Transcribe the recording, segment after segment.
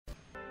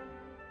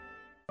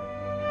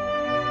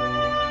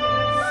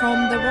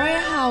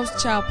Royalhouse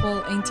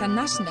Chapel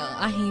International,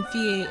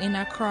 Ahenfie in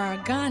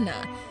Accra,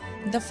 Ghana.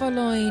 The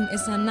following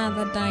is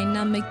another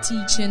dynamic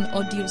teaching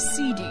audio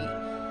CD.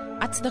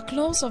 At the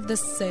close of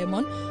this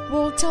sermon,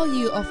 we'll tell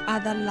you of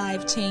other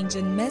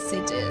life-changing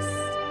messages.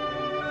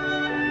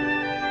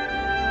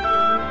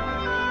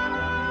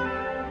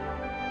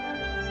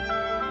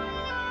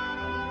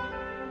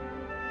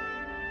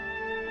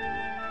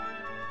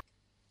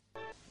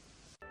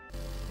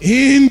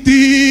 Indeed,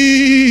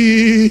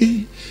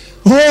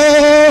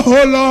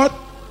 oh Lord,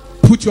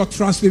 put your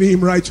trust in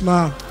Him right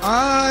now.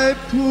 I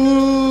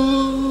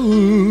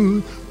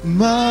put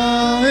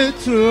my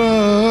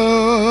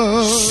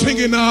trust. Sing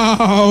it now.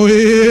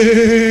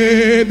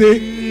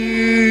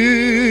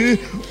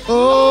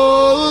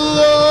 Oh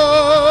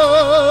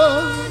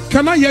Lord,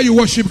 can I hear you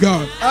worship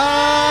God?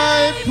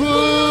 I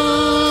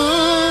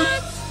put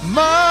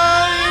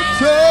my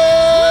trust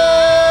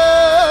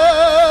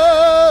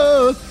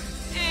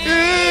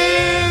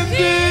in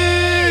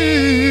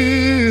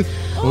Thee.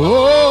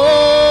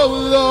 Oh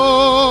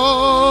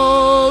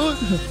Lord,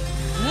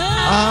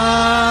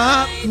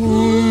 I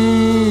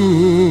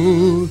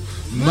put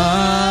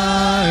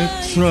my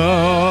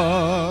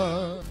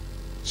trust.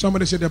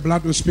 Somebody said the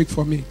blood will speak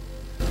for me.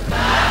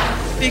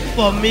 Speak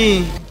for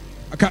me.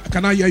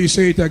 Can I hear you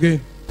say it again?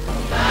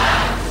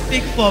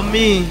 Speak for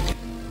me.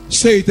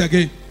 Say it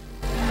again.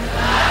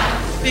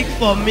 Speak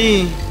for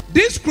me.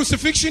 This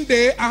crucifixion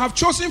day, I have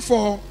chosen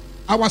for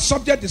our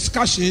subject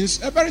discussions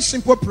a very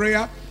simple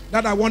prayer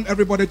that I want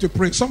everybody to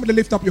pray. Somebody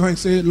lift up your hand and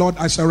say, Lord,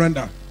 I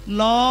surrender.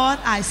 Lord,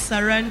 I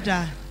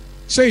surrender.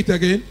 Say it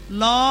again.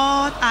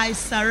 Lord, I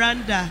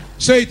surrender.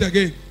 Say it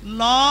again.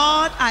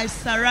 Lord, I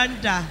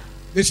surrender.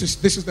 This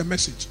is the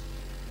message.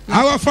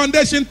 Our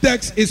foundation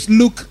text is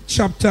Luke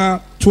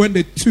chapter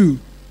 22.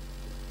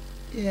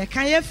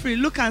 Can you free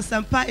Luke and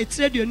Sampa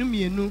etredionu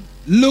mienu?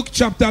 Luke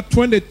chapter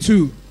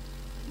 22,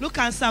 Luke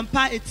and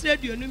Sampa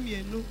etredionu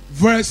mienu.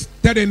 verse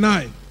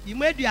 39.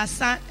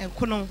 Yimeduasa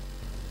enkono.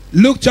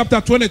 Luke chapter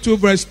 22,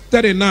 verse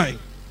 39.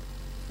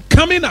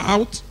 Coming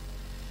out,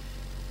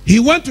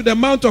 he went to the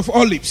Mount of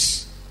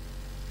Olives,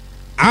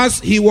 as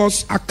he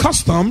was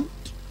accustomed,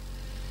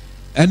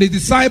 and his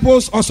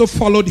disciples also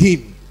followed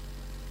him.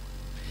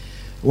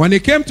 When he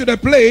came to the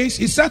place,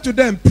 he said to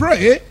them,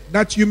 pray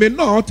that you may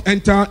not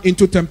enter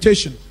into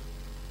temptation.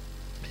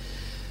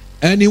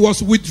 And he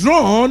was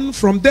withdrawn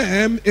from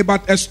them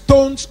about a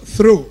stone's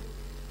throw.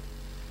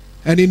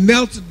 And he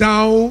knelt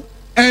down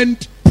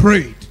and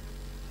prayed.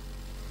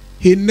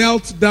 He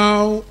knelt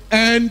down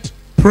and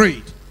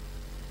prayed,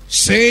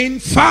 saying,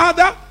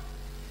 Father,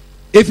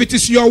 if it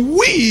is your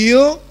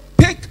will,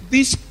 take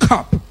this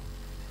cup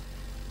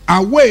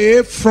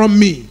away from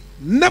me.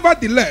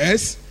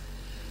 Nevertheless,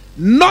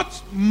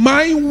 not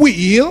my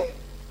will,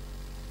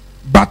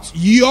 but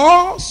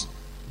yours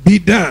be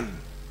done.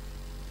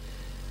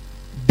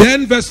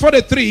 Then verse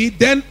 43,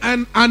 then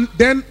an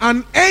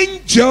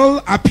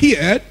angel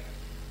appeared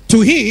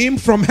to him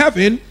from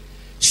heaven,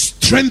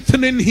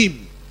 strengthening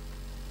him.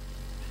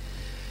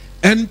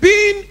 And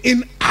being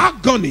in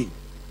agony,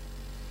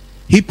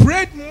 he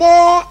prayed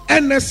more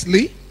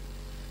earnestly.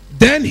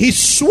 Then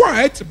his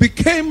sweat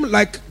became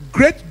like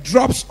great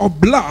drops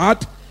of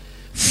blood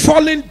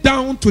falling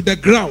down to the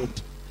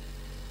ground.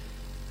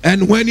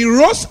 And when he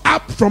rose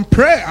up from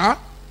prayer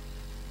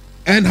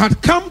and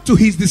had come to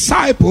his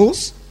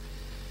disciples,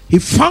 he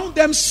found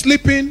them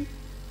sleeping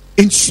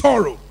in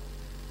sorrow.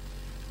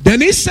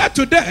 Then he said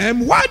to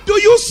them, why do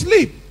you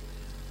sleep?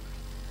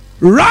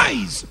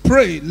 Rise,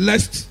 pray,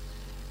 lest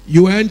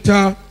you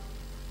enter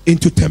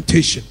into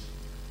temptation.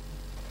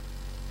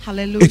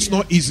 Hallelujah. It's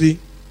not easy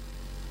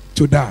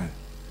to die.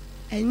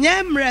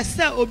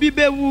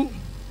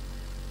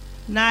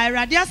 Na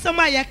radia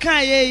sama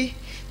yekan ye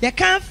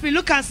yekan free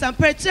Luke and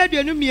Sampa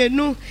etredionu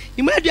mienu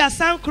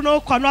imeduasa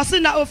nkono kono se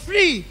na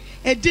ofri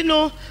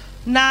edino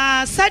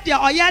na sadia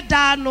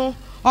oyeda no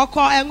oko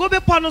engobe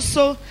pono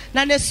so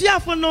na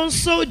nesuafo no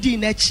nso di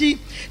nachi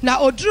na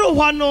oduru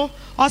ho no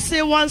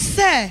ose won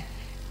se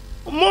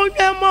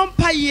monwe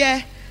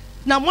mompaye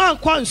na mo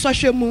ankwa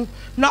nsɔhwɛ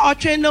na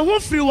ɔtwen ne ho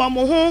firi wɔ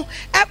mo ho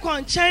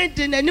ɛkɔ nkyɛn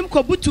de nanim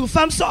kɔbutu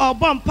fam so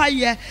ɔbɔ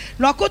mpaye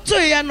na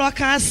ɔkotoye na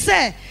ɔka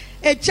sɛ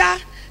eja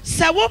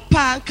se wo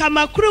pa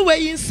kamakuru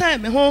we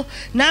yinsan me ho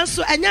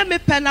nanso enya me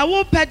pe na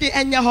wo pe de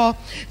enya ho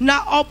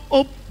na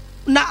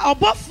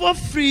obofo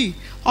free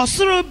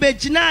osoro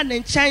begina ne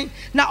nkyɛn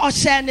na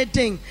ɔhyɛ ne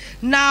den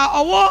na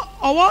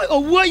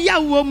owuo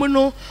yawo mu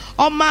no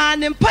ɔma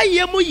ne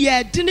mpaye mu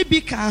yɛ dini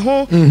bi ka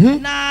ho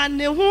na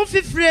ne ho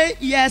fifire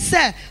yɛ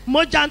sɛ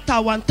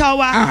mojanta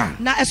wantawa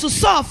na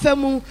ɛsoso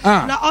afamu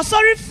na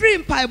ɔsɔre free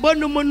mpaebo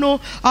no mu no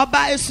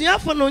ɔba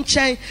esuafo no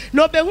nkyɛn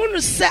na obehunu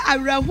sɛ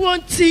awrahuo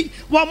nti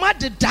wɔn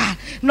adeda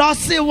na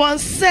ɔse wɔn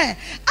sɛ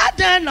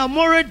adan na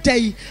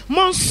moredai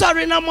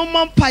monsɔre na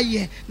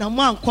mompaye na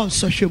mo ankɔ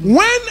nsɔhwɛ mu.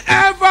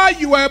 Whenever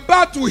you are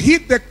about to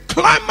hit the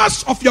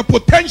climax of your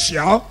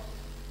potential,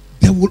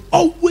 there will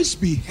always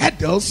be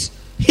hurdles,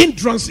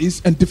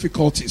 hindrances, and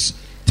difficulties.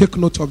 Take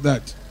note of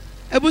that.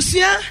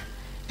 Ebusia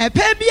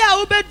Epebi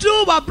a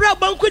ubedu wa bra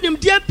banku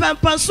nimdie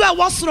pampanso a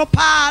wasoro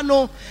pa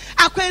no.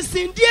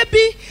 Akwensindie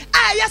bi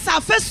a yesa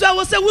afeso a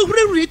wo se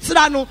wuhuri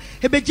tira no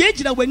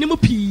ebegegina wanimu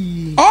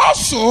pi.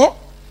 Also,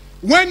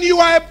 when you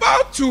are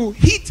about to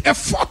hit a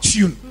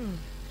fortune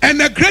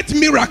and a great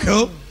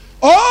miracle,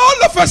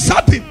 all of a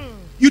sudden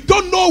you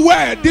don't know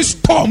where this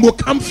storm will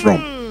come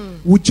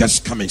from. Will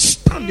just come and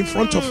stand in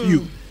front of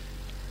you.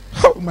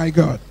 Oh my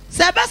God.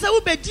 Sebasa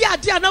ubedi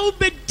ade ana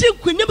ubedi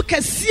kunim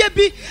kese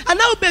bi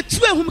ana ubetu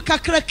ehum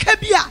kakraka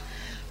bi a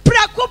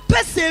prako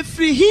pese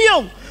free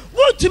hiyo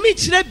wotumi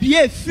kire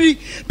bia free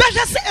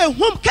beja se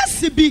ehum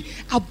kese bi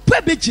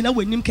ababegina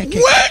wanim keke.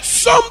 When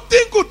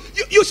something good,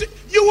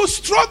 you will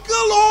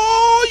struggle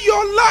all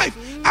your life.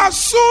 As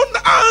soon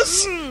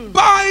as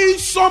by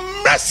some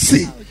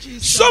mercy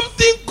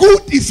something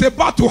good is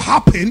about to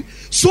happen,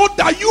 so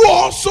that you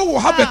also will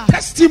have a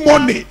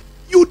testimony.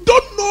 You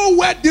don't know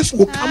where this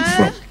will come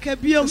from.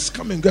 Just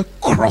come and get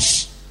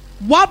cross.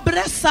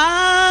 Wabresa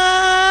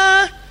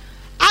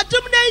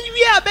adum na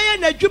nwi abeya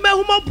na dwuma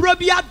humo bro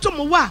bi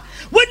adum wa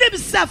woni bi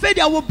safe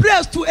dia wo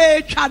breast to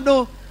etwa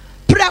no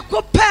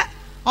preko pe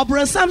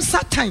obronsam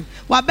satan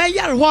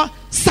wabeya ho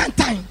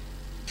satan.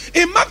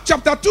 In Mark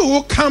chapter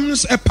 2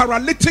 comes a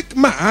paralytic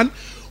man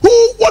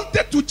who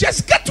wanted to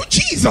just get to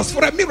Jesus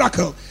for a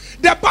miracle.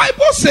 The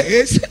Bible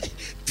says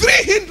 3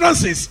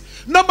 hindrances.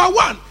 Number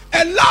 1,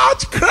 a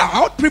large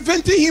crowd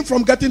preventing him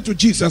from getting to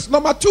Jesus.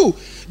 Number 2,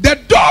 the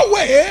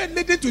doorway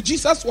leading to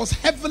Jesus was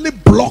heavily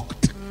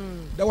blocked.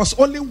 There was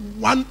only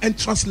one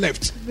entrance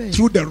left,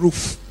 through the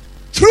roof.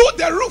 Through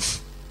the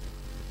roof.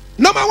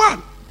 Number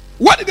 1,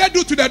 what did they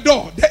do to the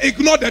door? They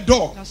ignored the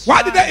door.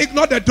 Why did they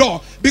ignore the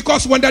door?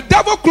 Because when the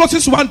devil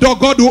closes one door,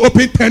 God will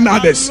open 10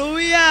 others.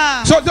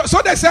 Hallelujah.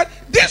 So they said,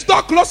 this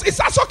door closed. It's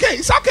okay.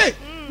 It's okay.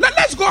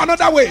 Let's go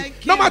another way.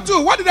 Number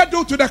 2, what did they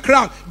do to the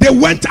crowd? They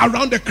went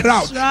around the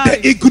crowd.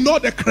 They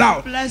ignored the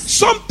crowd.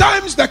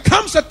 Sometimes there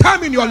comes a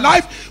time in your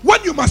life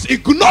when you must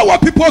ignore what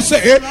people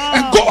say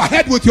and go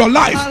ahead with your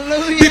life.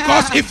 Hallelujah.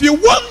 Because if you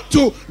want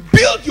to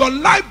build your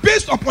life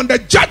based upon the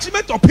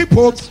judgment of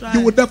people,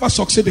 you will never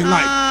succeed in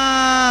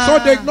life. So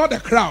they ignored the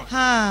crowd.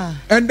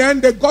 And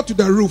then they got to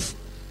the roof.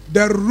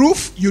 The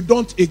roof you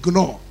don't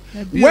ignore.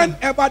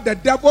 Whenever the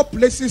devil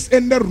places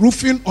any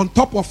roofing on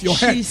top of your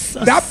head,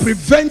 that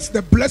prevents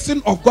the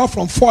blessing of God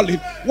from falling.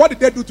 What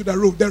did they do to the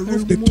roof? The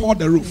roof, they tore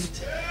the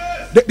roof.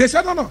 They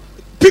said, no.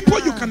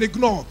 People you can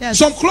ignore.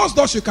 Some closed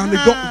doors you can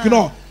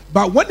ignore.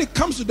 But when it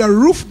comes to the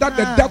roof that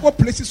the devil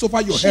places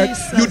over your head,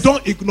 you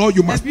don't ignore,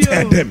 you must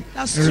tear them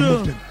and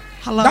remove them.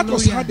 That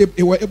was how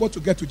they were able to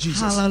get to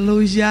Jesus.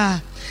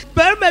 Hallelujah.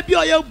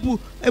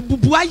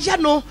 Ebubuaya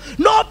no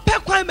no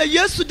pekwan me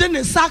Yesu de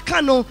ne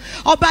saka no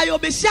oba ye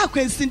obesi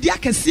akwansindi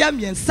akasia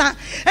miensa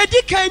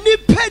edika ni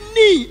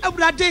pani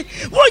awurade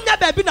wonya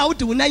ba bi na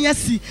wode wonanya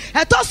si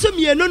etoso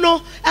mienu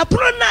no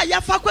epono na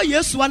yafa kwa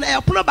Yesu na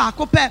epono ba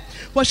akopɛ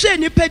wo hwe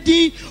ni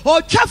pedi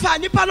o twafa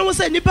nipa no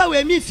se nipa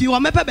we mi fi wo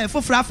mepe be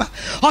foforo afa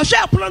o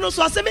hwe epono no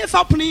so se me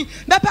fa poni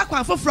mepe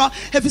kwan foforo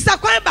efisa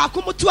kwan ba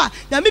akomoto a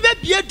na me be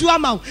bie du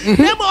ama wo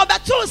na mo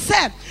obeto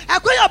se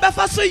akoya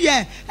obefa so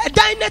ye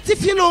edan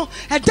netifi no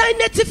edan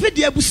netifi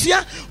de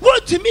abusia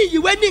wotumi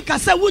yiwani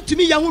kasa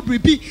wotumi ya ho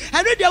bribi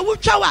eno de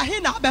wotwa wa he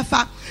na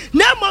obefa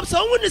na mom so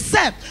wonu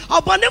se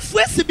obonefo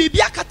esi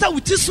bibia kata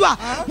wuti so a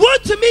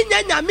wotumi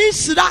nyanya me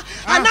nhira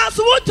ana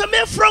so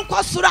wotumi from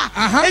kwasoro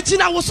a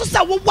ejina wo so se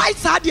wo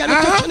white ade no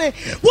twene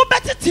wo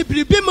betete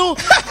bribi mu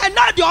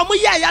ena de omo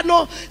ye ya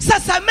no se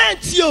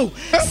cement yo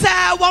se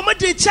wo mo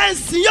de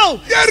chance yo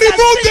they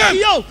remove them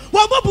yo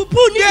wo mo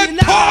bubu ni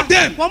na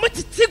them wo mo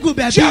titigu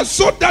be just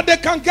so that they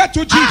can get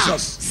to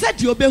Jesus.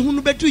 Said you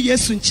behunu bedu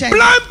Yesu nche.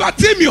 Blind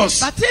Bartimaeus.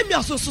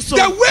 So.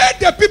 The way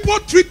the people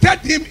treated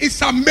him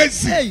is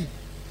amazing. Hey.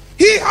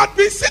 He had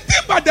been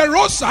sitting by the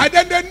roadside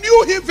and they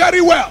knew him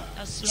very well.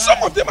 That's right.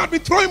 Some of them had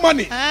been throwing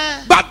money.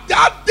 But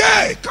that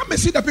day, come and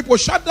see the people,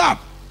 shut up.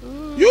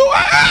 You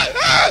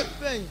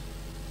hey.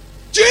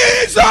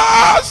 Jesus.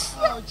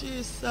 Oh,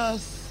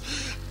 Jesus.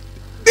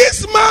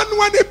 This man,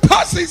 when he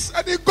passes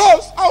and he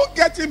goes, I'll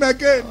get him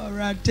again.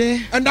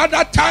 Alrighty. And at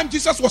that time,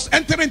 Jesus was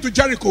entering to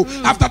Jericho.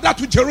 After that,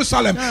 to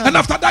Jerusalem. And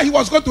after that, he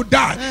was going to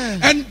die.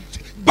 And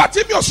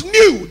Bartimaeus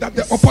knew that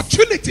the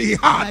opportunity he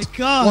had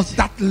was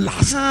that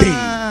last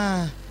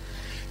day.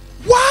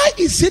 Why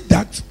is it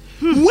that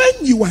when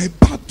you are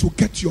about to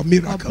get your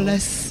miracle,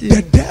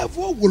 the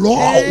devil will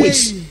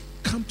always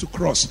come to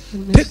cross?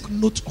 Take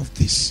note of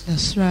this.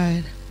 That's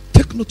right.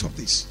 Take note of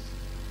this.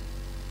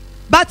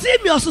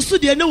 Bartimaeus so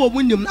de no wo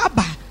munim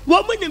aba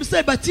wo munim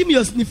say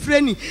Bartimaeus ni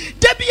freni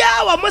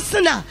debia wo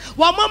mosena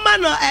wo mama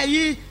no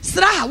ayi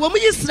sraha wo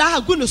yi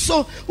sraha gu no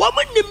so wo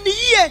munim ni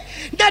yie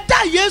da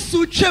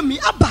Yesu twemi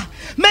aba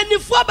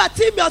manifo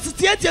Bartimaeus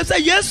tie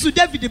say Yesu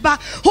David ba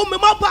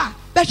homemaba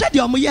be hwe de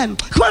omoye no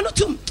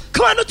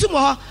come on to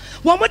mo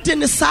Woman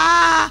didn't say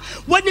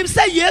when him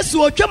say yes,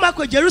 or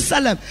Jamaica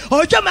Jerusalem,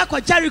 or Jamaica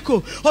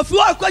Jericho, of you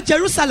are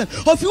Jerusalem,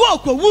 of you are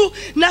Woo,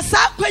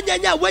 Nasa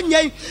Quenya when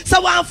ye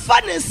so I'm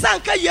fun and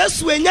sanka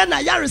yes when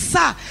yana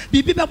yarisa,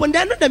 be people when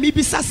they know the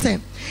maybe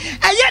sassem.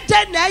 ɛyɛ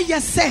den na ɛyɛ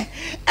sɛ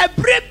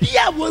ɛbrɛ bi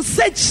a wɔn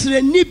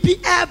nsɛnkyerɛnni bi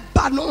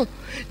ɛba no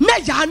na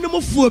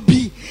yɛanomfoɔ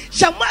bi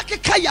yɛ mo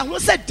akeka yɛn ho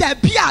sɛ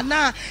dabi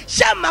anaa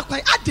hyɛ ma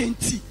kwan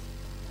adenti.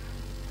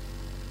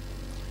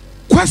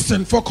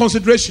 Question for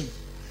consideration.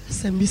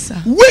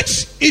 Sembisa.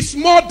 Which is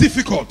more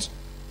difficult?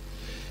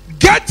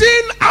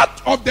 Getting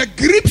out of the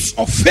grips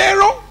of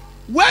Pharaoh,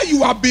 where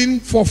you have been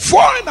for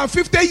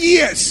 450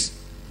 years,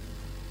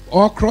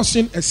 or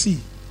crossing a sea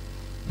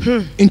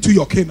into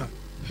your Canaan?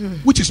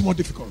 Which is more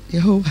difficult?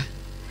 Yehovah.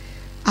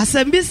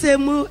 Asembisa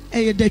mu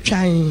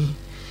eyedetwan.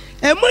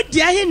 Emu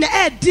dia hi na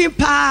edin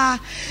pa.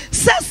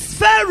 Says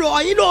Pharaoh,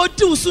 you know,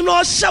 do so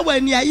no shawa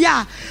ni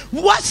ya.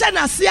 Wa hye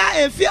na se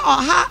a efi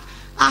oha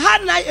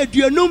ahana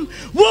eduonum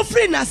wo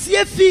free na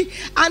se fi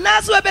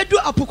anaso ebedu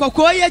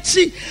apokoko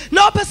yechi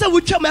na opese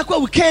wutwa makwa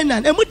wo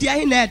Canaan. Emu dia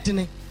hi na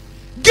edin.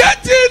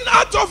 Getting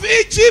out of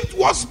Egypt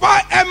was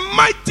by a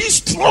mighty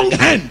strong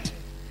hand.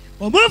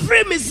 God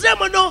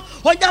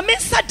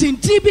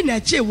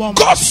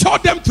saw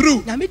them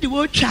through. Coming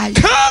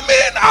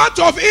out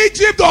of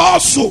Egypt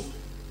also.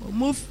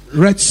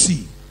 Red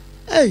Sea.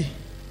 Hey.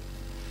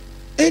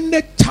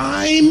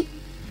 Anytime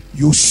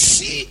you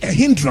see a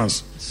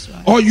hindrance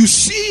or you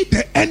see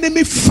the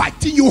enemy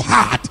fighting you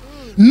hard,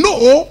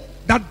 know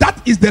that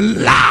that is the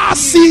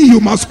last sea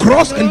you must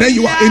cross, and then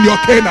you are in your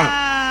Canaan.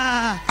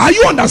 Are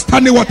you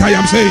understanding what I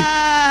am saying?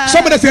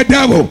 Somebody say,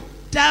 devil.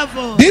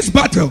 This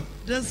battle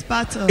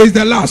is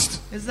the last.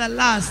 Is the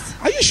last.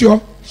 Are you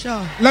sure?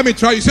 Sure. Let me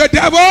try. You say,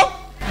 devil.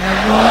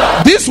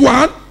 This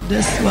one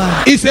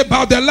is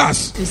about the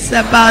last. It's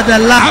about the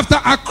last.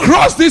 After I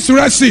cross this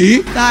Red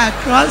Sea,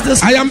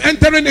 I am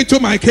entering into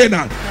my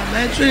Canaan. I'm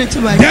entering into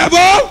my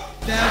devil.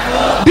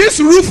 This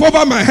roof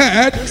over my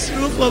head,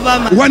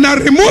 when I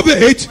remove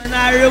it,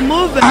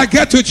 I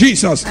get to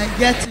Jesus.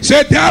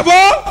 Say, devil,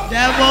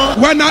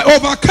 when I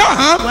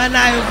overcome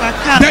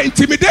the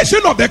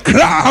intimidation of the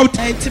crowd,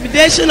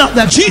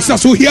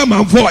 Jesus will hear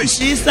my voice.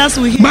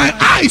 My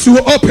eyes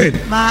will open.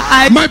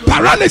 My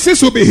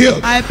paralysis will be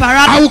healed.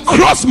 I will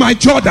cross my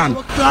Jordan.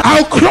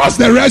 I will cross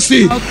the Red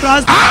Sea.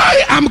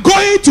 I am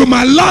going to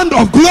my land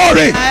of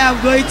glory. I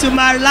am going to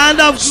my land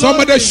of glory.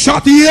 Somebody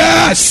shout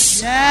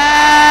yes.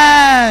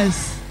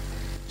 Yes.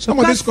 Some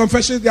of these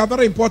confessions, they are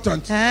very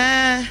important.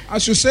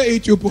 As you say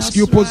it, you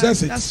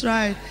possess it. That's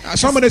right.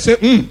 Somebody say,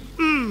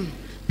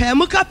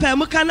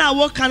 Pemuka na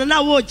wo kan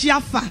na wo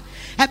jiafa.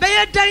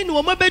 Ebeye dan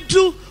no mo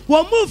bedu,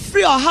 wo mu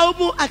free ohaw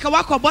mu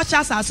akawakọ bocha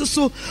asase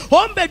so.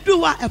 O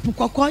mbedu wa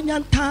epukọkọ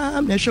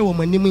nyantam na hwe wo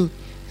manim.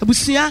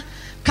 Ebusua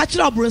ka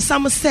kire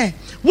obronsam se,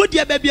 wo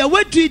de ba bia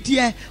wadu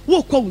de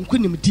wo kọ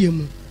wonkunim die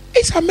mu.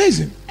 It's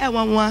amazing.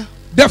 Ewanwa.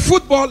 The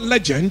football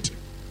legend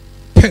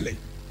Pele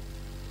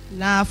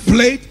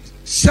played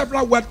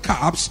several World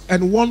Cups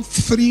and won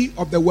 3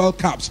 of the World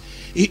Cups.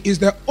 He is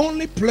the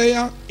only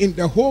player in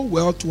the whole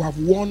world to have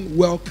won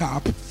World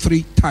Cup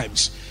 3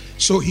 times.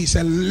 So he's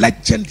a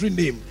legendary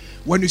name.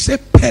 When you say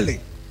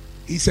Pele,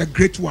 he's a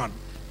great one.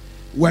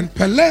 When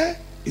Pele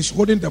is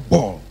holding the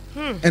ball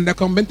and the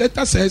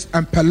commentator says,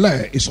 and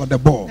Pele is on the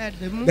ball,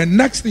 the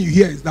next thing you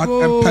hear is that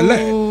and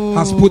Pele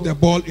has put the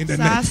ball in the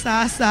net.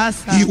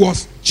 He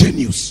was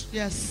genius.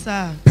 Yes,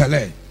 sir.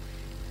 Pele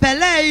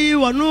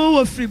wonu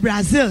wo free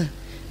Brazil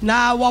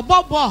na wo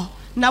bobo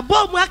na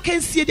ball mu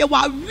akansie de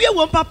wa wie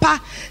won papa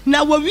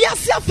na wo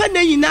wiase afa na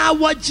nyina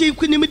wo je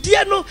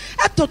kunimdie no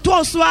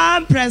etoto so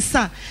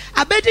ampresa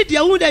abedi de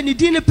hu da ni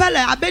din Pele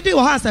abedi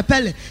wo hansa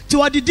Pele ti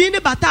wo di din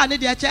bata ne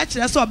de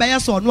chekere so obeye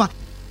so no a.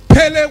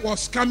 Pele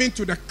was coming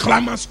to the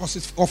climax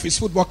of his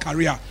football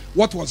career.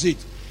 What was it?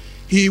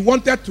 He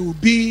wanted to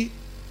be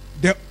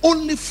the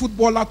only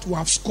footballer to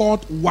have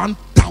scored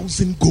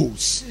 1,000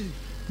 goals.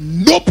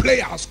 No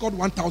player has scored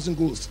 1,000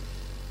 goals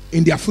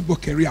in their football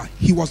career.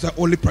 He was the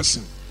only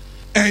person.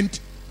 And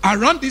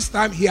around this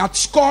time, he had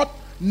scored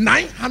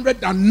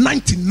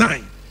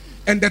 999.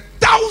 And the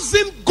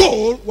 1,000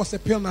 goal was a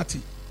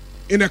penalty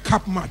in a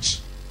cup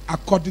match,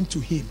 according to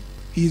him.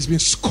 He's been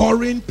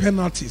scoring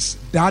penalties.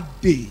 That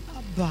day,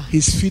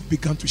 his feet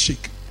began to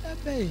shake.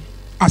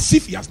 As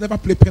if he has never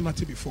played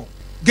penalty before.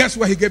 Guess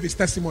where he gave his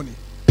testimony?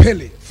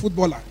 Pele,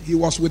 footballer. He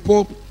was with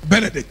Pope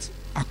Benedict.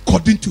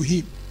 According to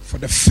him, for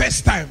the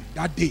first time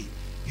that day,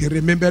 he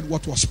remembered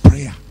what was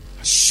prayer.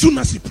 As soon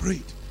as he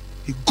prayed,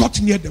 he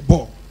got near the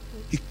ball.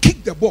 He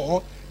kicked the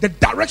ball. The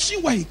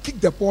direction where he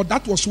kicked the ball,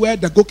 that was where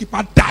the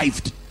goalkeeper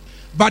dived.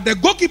 But the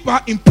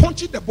goalkeeper, in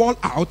punching the ball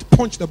out,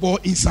 punched the ball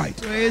inside.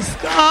 Praise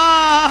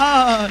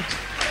God.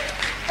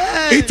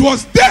 Hey. It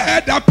was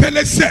there that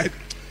Pele said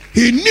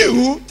he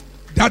knew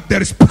that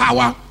there is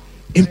power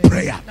in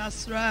prayer.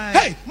 That's right.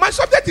 Hey, my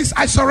subject is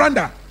I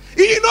surrender.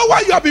 You know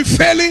why you have been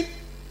failing?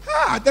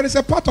 There is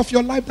a part of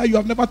your life that you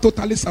have never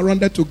totally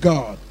surrendered to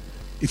God.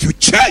 If you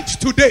change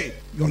today,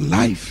 your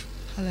life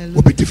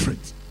will be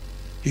different.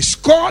 He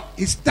scored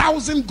his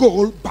 1,000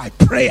 goal by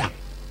prayer.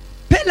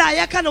 Pela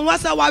ya kana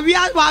wasa wa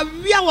wia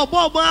wo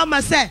ball ma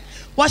say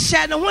wo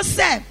share ne ho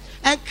say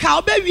and ka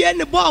obe wie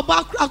ne ball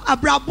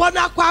abrabo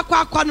na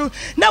akwa no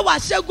na wa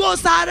hye goal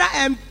sara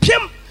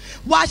empim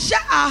washe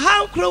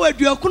Ahenfie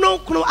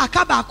aduokuno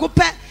akaba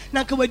akope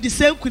na nka wadi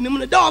senkunim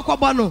no da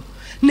wakɔbɔ no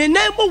ne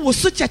nan mu wo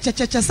so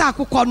kyekyekyekye sa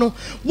akokɔ no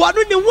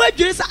wɔno ne ho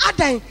adwiri sa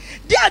adan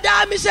de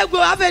ada me hyɛ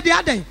go afa de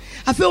adan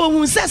afa wo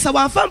hu sɛ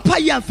wanfa mpa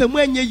yi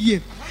amfamu anya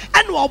yie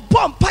and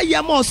ɔbɔ mpa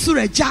yɛ ma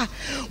ɔsoro agya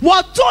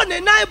wɔto ne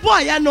nan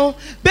bɔ yɛ no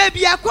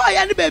baby akɔ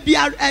yɛ no baby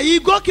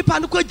ayi goalkeeper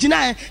no kɔ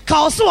gyina ka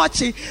ɔso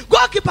ɔkye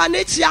goalkeeper no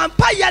akyi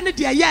ampa yɛ no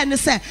deɛ yɛ ne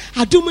sɛ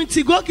adum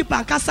nti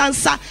goalkeeper nkasa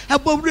nsa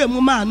ɛbɔ wura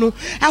mu maa no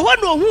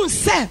ɛhɔ no ohun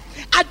sɛ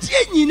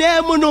adeɛ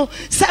nyinaa mu no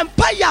sɛ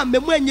mpa yɛ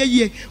amemu anya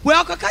yie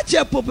wɔ ɔkɔka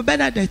kyerɛ Pope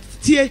Benedict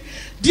tie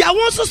deɛ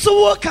wɔn nso so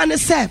wɔ ka ne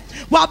sɛ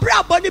wɔabere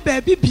abɔ ne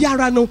baabi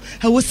biara no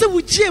ɛwɔ sɛ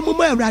wogyee mu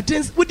ma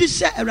Awurade wode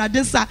hyɛ Awurade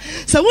nsa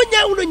sɛ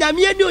wonya hunu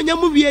Nyame ani onya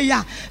mu wie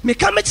ya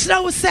meka me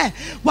kyerɛ wo sɛ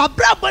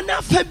wɔabere abɔ ne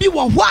afa bi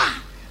wɔ hɔ a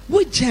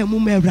wogyee mu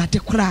ma Awurade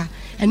koraa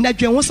ɛnna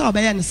dwen ho sɛ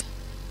ɔbɛyɛ ne sɛ.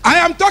 I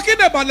am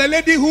talking about a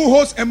lady who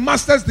holds a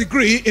master's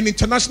degree in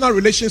international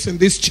relations in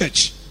this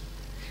church.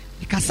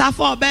 Ikasa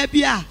for ɔbaa bi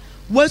a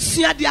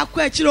wɔsua de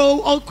akɔ akyire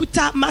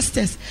ɔkuta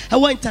masters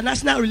ɛwɔ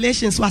international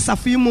relations wɔ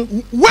asafo yi mu.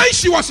 When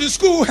she was in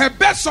school, her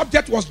best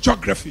subject was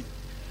geography.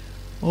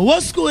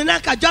 Ɔwɔ school na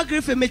ka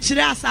geography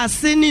mekyerɛ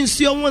asase ne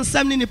nsuo ho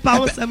nsɛm ne nipa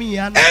ho nsɛm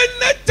yia no.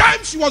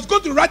 Anytime she was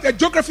going to write a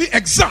geography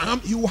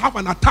exam, he will have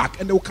an attack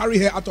and they will carry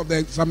her out of the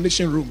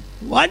examination room.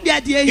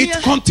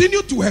 It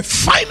continued to her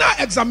final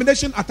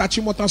examination at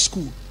Achimota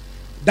School.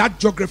 That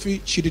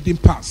geography she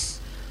didn't pass.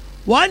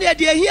 One day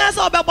the here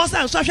so be boss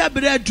and social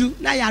breadu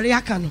na yare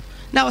aka no.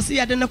 Now see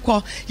ya didn't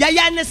call.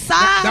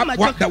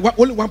 That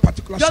only one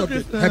particular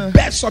subject. Her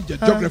best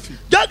subject, geography.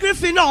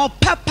 Geography no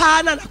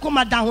papa na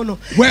come down no.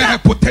 Where her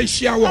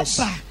potential was.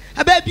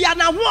 A baby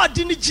and a word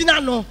in the Gina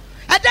no.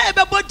 A day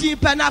everybody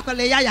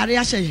penacole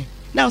yare.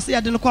 Now see ya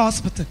didn't call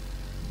hospital.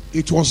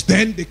 It was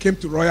then they came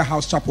to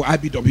Royalhouse Chapel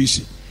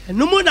IBWC.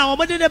 No more now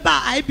about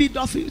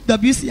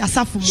IBWC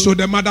asafu. So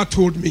the mother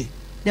told me.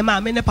 The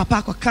mama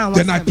papa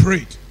then I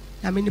prayed.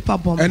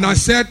 And I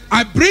said,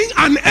 I bring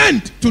an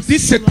end to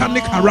this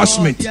satanic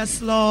harassment.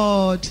 Yes,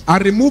 Lord. I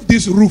remove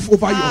this roof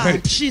over your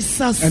head.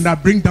 Jesus. And I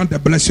bring down the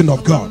blessing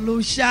of God.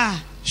 Hallelujah.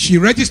 She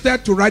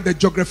registered to write the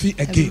geography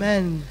again.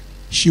 Amen.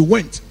 She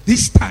went.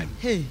 This time,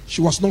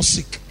 she was not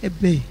sick.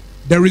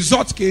 The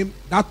result came,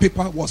 that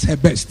paper was her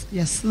best.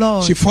 Yes,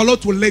 Lord. She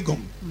followed to Lagos.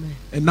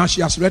 And now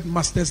she has read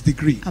master's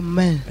degree.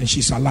 Amen. And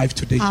she's alive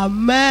today.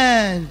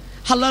 Amen.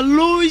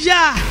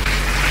 Hallelujah.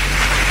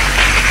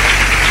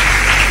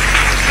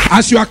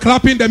 As you are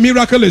clapping, the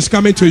miracle is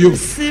coming to you.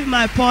 Receive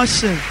my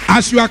portion.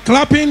 As you are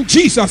clapping,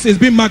 Jesus is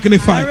being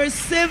magnified. I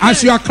receive it.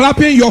 As you are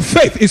clapping, your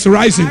faith is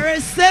rising. I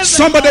receive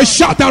Somebody it,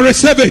 shout, I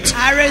receive it.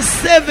 I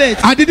receive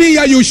it. I didn't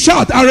hear you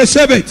shout, I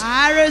receive it.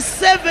 I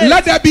receive it.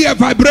 Let there be a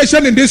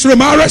vibration in this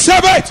room. I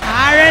receive it.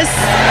 I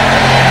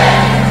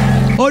receive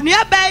it.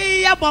 Onia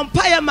bay ya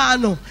bompire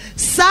mano.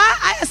 Sa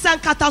ayasan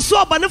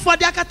kataso bane for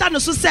dia kata no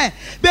so say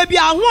baby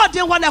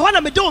ahoden ho na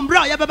me de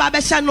ombra ya baba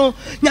be hye no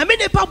nyame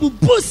ne pa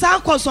bubu sa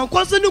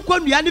konson no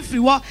konua ne firi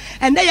wo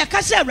ene ye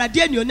ka hye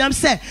awrade anuonyam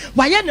say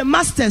waye ne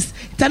masters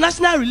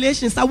international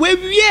relations a we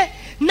wie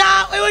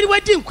na we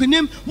di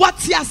nkunim what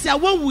ase a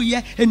wo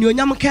wuye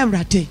anuonyam ka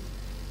awrade.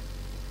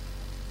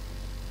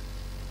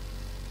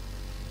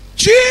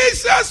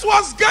 Jesus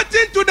was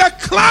getting to the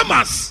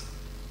climax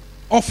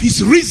of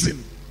his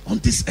reason on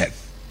this earth.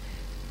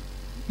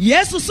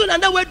 Yes, so na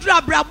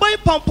wedra braboy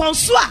pompon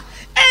so a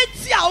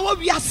enti a wo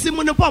wiase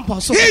mu ne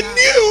pompon so. He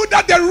knew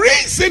that the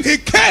reason he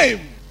came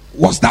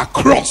was that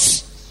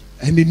cross,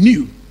 and he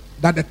knew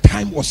that the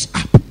time was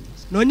up.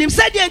 No nim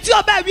said the enti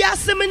oba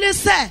wiase mu ne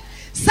se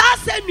sa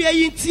se nua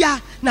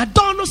yintia na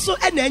don no so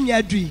e na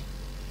anya adui.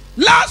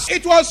 Last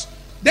it was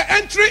the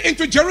entry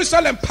into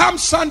Jerusalem, Palm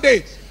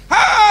Sunday.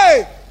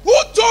 Hey, who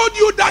told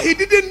you that he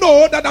didn't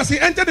know that as he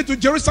entered into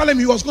Jerusalem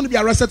he was going to be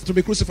arrested to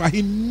be crucified?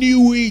 He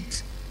knew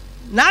it.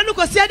 Nanu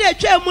ko sia de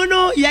twa mu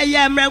no ye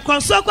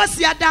mrenkonso ko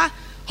sia da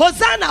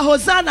Hosanna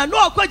Hosanna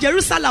no ko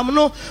Jerusalem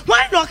no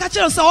why no ka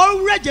kire so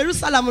owura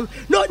Jerusalem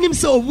no nim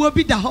so owuo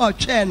bi da ho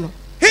twa no.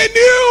 He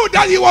knew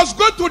that he was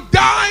going to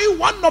die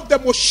one of the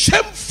most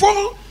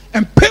shameful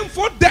and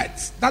painful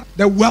deaths that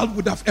the world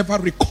would have ever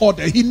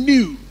recorded. He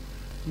knew.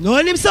 No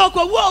nim so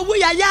ko wo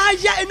ya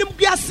enim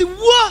guase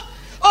wo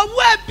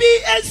owo bi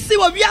ensi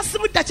wo wiase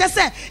mu da che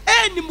se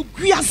enim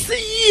guase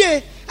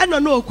yie.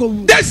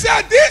 They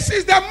said this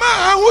is the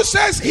man who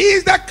says he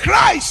is the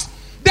Christ,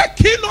 the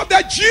King of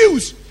the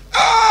Jews.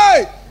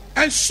 Hey!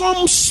 And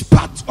some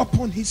spat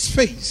upon his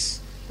face.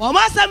 The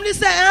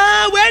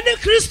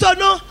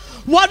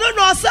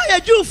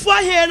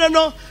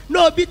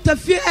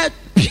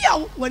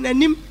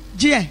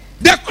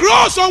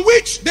cross on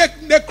which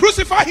they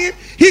crucified him,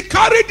 he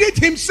carried it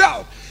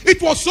himself.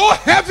 It was so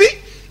heavy,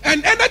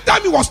 and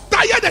anytime he was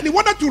tired and he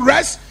wanted to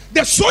rest,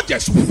 the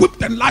soldiers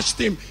whipped and lashed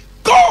him.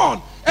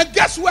 Gone. And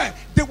guess where?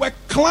 They were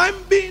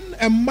climbing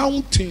a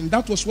mountain.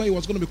 That was where he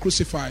was going to be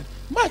crucified.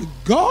 My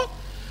God.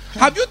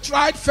 Have you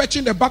tried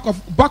fetching a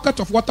bucket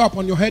of water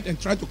upon your head and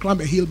trying to climb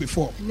a hill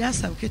before?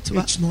 Yes,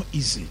 it's not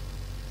easy.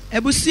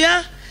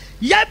 Ebusia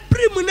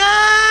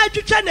Yabrimuna,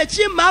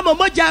 Chuchanachi, Mamma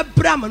Moja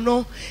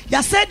Bramano,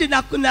 Yased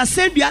na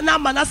send you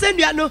na send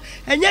you no,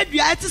 and yet you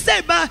had to say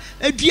about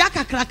a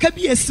Diaka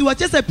Krakabi, a sewer,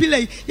 just a pillar,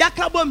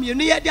 Yakabom, you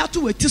near there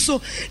to it. So,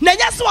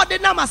 Nayas what the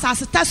Namas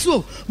as a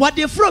tasso, what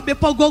they throw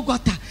before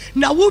Gogota.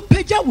 Now, would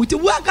page out with the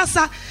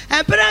Wagasa,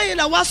 and Brian,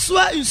 I was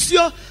so in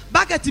sure.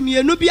 Back at me,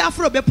 no be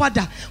afro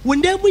bepada. When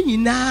they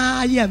win,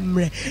 na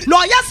yemre.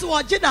 No, yes,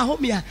 what Jenna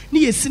Homia,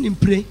 near sin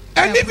pray.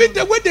 And even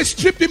the way they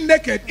strip him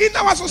naked in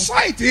our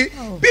society,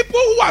 people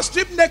who are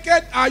stripped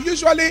naked are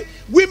usually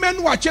women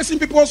who are chasing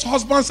people's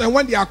husbands, and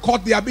when they are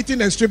caught, they are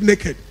beaten and stripped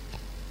naked.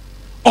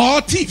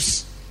 Or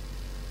thieves.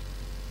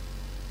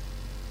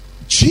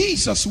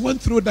 Jesus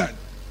went through that.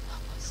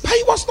 But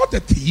he was not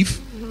a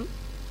thief.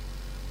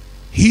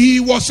 He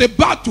was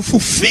about to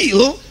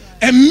fulfill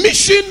a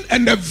mission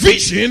and a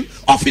vision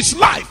of his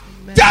life.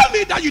 Amen. Tell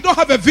me that you don't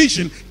have a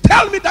vision.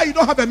 Tell me that you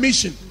don't have a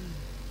mission.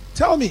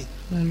 Tell me.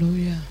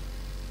 Hallelujah.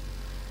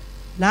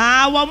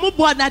 Now, wamu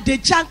bona de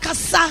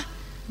chankasa.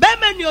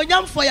 Bema ni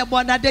onyam for ya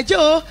bona de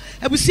jo.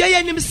 Ebusia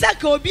ye nim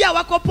seka obi a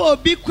wakopo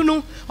obi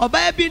kunu.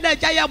 Oba bi na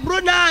ja ya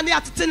brona ni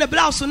atete ne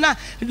blouse na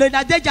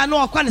na deja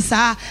no okwa ne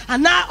saa.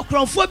 Ana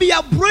okronfo bi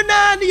ya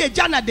brona ni ye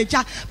ja na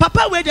deja.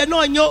 Papa we de no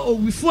onyo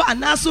owifo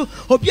anaso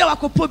obi a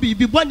wakopo bi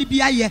boni bi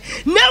aye.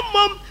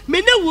 Nemmom me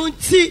ne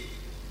wonti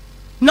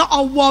na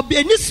owo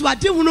be ni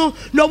suade hunu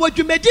na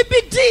wadwumedi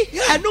bi di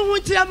eno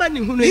wonti ama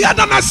ne hunu. He had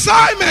an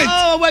assignment.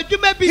 Oh,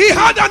 wadwuma bi. He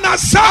had an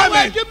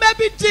assignment. Wadwuma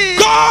bi di.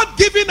 God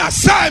given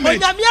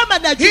assignment.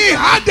 He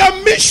had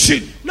a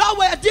mission. No,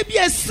 where did be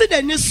a sin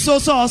and so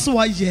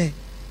also ye.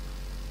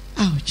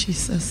 Oh,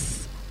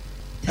 Jesus.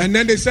 And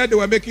then they said they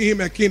were making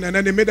him a king, and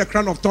then they made a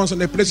crown of thorns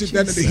and they placed it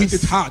there and they hit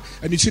it hard.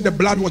 And you see the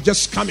blood was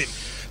just coming.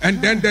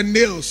 And then the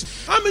nails.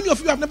 How many of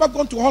you have never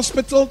gone to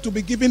hospital to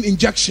be given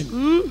injection?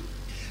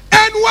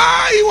 And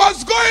while he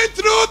was going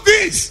through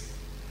this,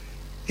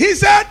 he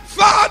said,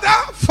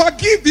 Father,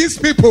 forgive these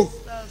people.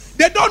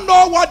 They don't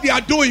know what they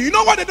are doing. You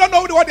know what they don't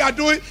know what they are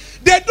doing?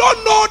 They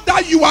don't know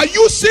that you are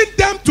using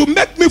them to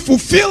make me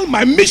fulfill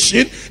my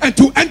mission and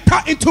to enter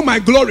into my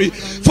glory.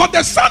 For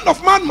the Son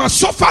of Man must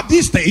suffer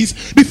these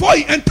days before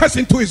he enters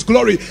into his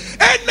glory.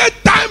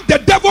 Anytime the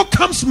devil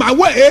comes my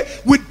way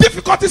with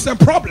difficulties and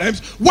problems,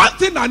 one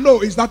thing I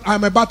know is that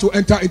I'm about to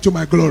enter into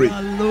my glory.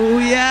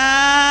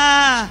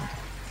 Hallelujah.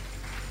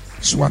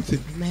 It's one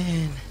thing.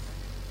 Amen.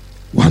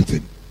 One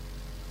thing.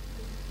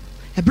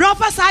 A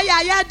brother say,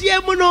 "I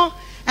dear muno,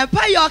 and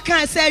pay your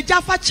kind say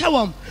Jaffa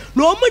Chawam.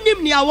 No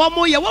monim near one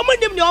more, woman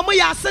near one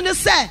ya son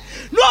say.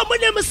 No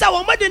monim say,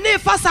 woman the name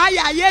fast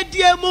I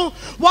dear mu,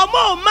 one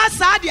more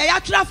massa, the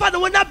Ayatrafa, the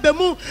one up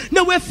bemu,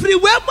 no way free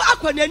web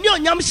aqua, and your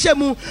yam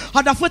shemu,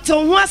 or the foot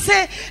on one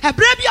say, a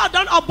baby or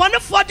done or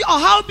bonnet for the or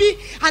how be,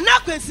 and now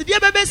can see the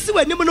baby see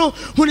when you know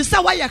who is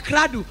a wire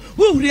cradu,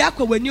 who react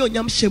when you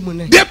yam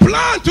shemu. They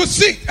plan to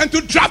sit and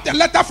to draft a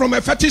letter from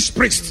a fetish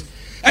priest.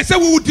 I said,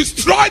 we will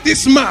destroy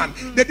this man.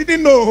 They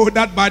didn't know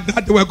that by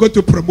that they were going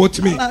to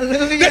promote me.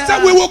 Hallelujah. They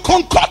said, we will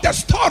concoct a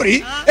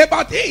story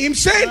about him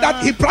saying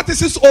that he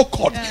practices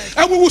occult.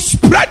 And we will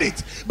spread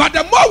it. But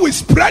the more we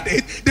spread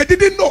it, they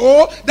didn't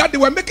know that they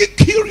were making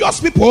curious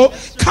people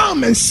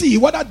come and see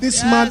whether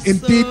this man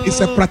indeed is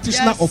a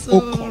practitioner of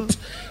occult.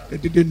 They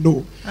didn't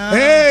know.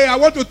 Hey, I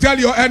want to tell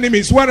your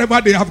enemies,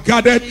 wherever they have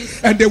gathered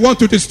and they want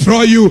to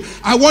destroy you,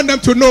 I want them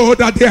to know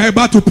that they are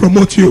about to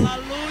promote you.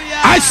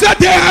 I said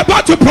they are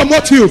about to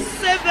promote you.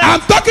 I'm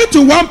talking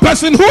to one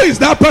person. Who is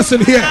that person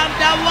here? I'm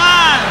the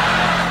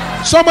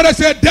one. Somebody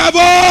said,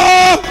 devil,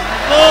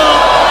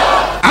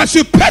 as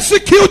you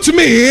persecute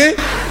me,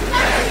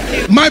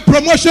 my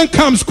promotion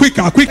comes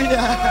quicker.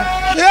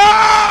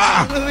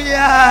 Yeah.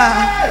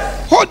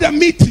 Hold a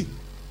meeting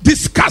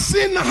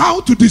discussing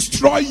how to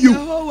destroy you,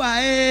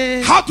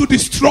 how to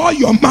destroy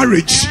your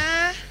marriage,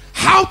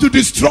 how to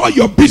destroy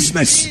your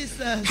business,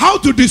 how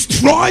to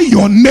destroy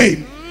your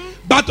name.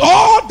 But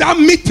all that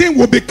meeting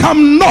will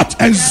become naught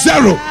and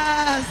zero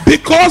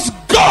because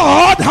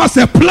God has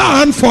a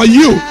plan for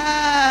you.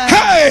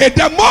 Hey,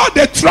 the more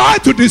they try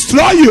to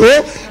destroy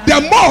you,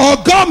 the more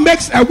God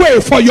makes a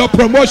way for your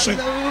promotion.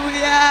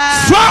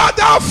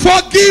 Father,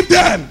 forgive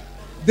them.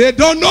 They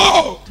don't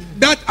know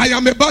that I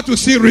am about to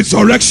see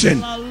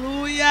resurrection.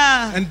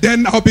 And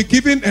then I'll be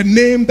given a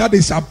name that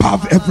is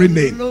above every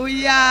name.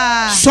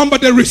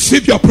 Somebody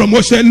receive your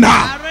promotion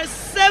now.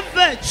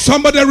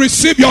 Somebody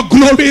receive your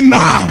glory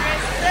now.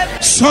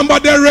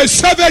 Somebody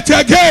receive it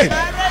again.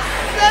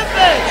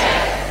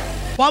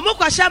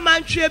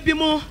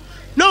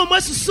 No,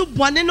 Masu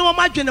Bonne, no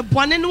imagine a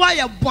bonne, no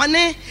wire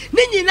bonne.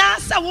 Nina,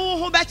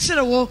 Sawo,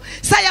 Bachelor,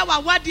 Saya,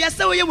 what dear,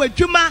 so you were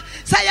Juma,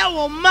 Saya,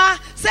 Ma,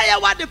 Saya,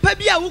 what the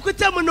Pebia, who could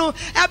tell me no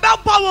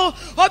about power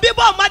or be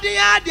born,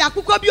 Madia, the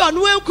Akukobi on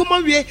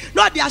welcome way,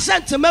 not the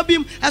Ashanti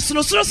Mabim, as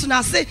no soon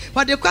I say,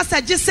 what the Costa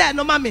just said,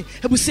 no mammy,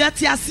 a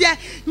Busiatia,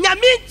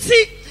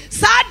 Yaminti,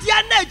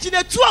 Sadia,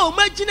 Gina, 2,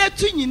 Magina,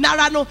 Twin,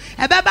 Narano,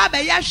 a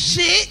baba,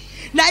 she.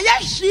 na ye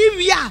hwi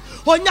wi a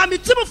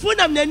onyamitimfo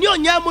nam nani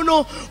onyamu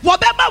no wo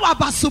beba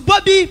wabasobo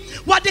bi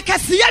wo de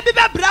kesiye bi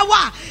bebra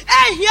wa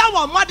ehia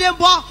wo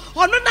modembo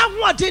ono na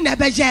hoode na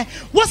beje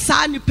wo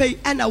saa ni pei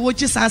na wo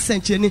gi saa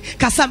sencheni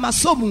kasa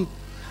masomu.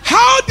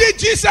 How did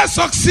Jesus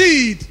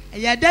succeed?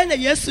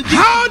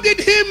 How did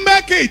he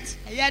make it?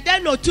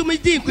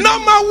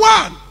 Number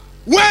one,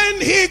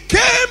 when he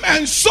came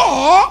and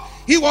saw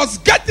he was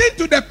getting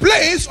to the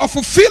place of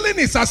fulfilling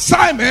his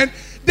assignment,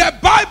 the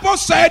Bible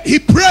said he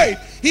prayed.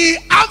 He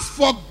asked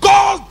for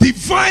God's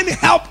divine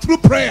help through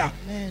prayer.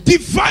 Amen.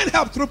 Divine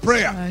help through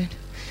prayer. Right.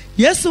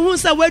 Yes, who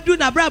said we do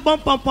na bra bom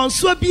pom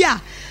so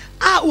bia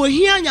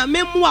ohia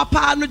nyame mu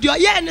apa no de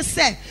ye ne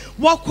se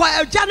wo kwa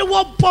agya ne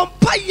wo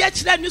pompa ye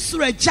kire ne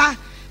soro agya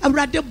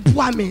awrade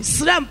boa me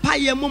sre mpa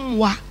ye mu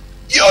moa.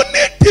 You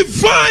need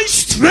divine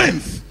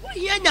strength.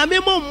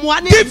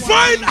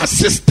 Divine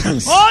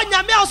assistance. You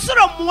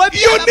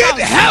need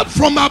help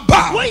from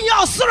above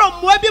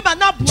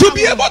to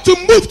be able to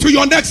move to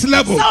your next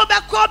level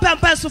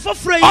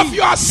of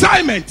your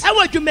assignment.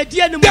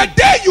 The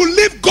day you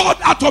leave God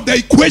out of the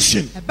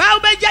equation,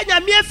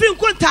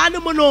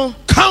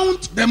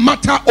 count the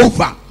matter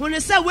over.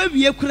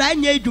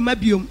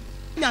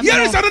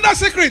 Here is another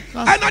secret,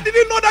 and I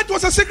didn't know that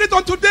was a secret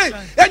on today.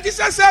 And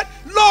Jesus said,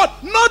 Lord,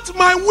 not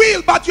my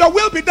will, but your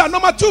will be done.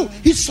 Number two,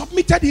 he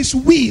submitted his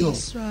will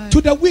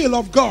to the will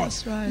of God.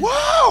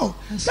 Wow,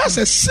 that's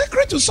a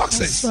secret to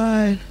success.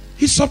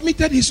 He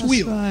submitted his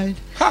will.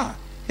 Ha.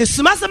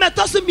 Esumasa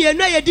metoso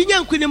mienu yedinya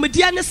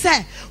nkunimdia ne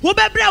se wo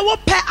bebra wo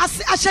pe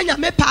ase ahyanya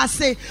me pa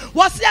ase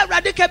wo se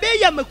awrade ka be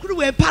ya makuru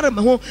we pare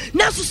me ho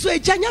na soso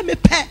ejanya me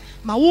pe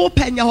ma wo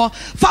pe nya ho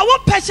fa wo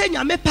pe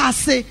hyanya me pa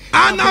ase.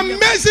 An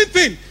amazing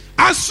thing.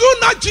 As soon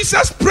as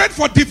Jesus prayed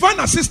for divine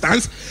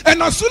assistance,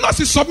 and as soon as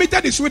he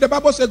submitted his will, the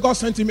Bible said God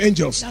sent him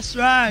angels. That's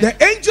right.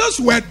 The angels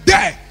were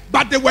there,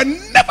 but they were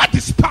never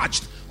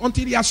dispatched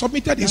until he had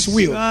submitted his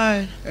will.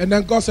 Right. And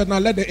then God said, now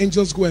let the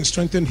angels go and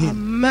strengthen him.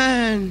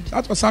 Amen.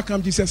 That was how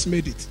come Jesus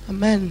made it.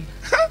 Amen.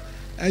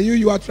 And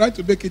you are trying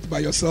to make it by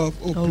yourself.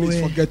 Oh, no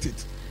please way. Forget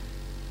it.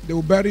 They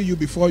will bury you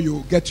before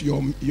you get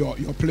your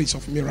place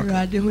of miracle.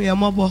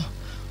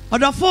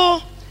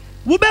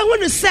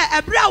 Wubehunu se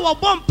ebra wo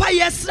bompa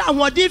yesra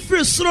hode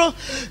firi soro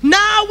na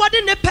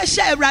wode ne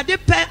pehye awrade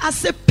pe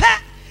ase pe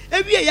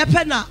ewie ye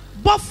pe na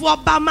bofo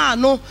ba ma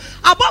no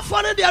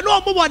abofo no de no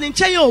omo wo ne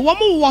nchen o wo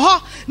mo wo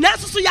ho na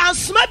soso ya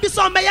nsoma bi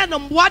so meye no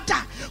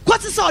mboada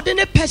kwoti se ode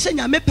ne pehye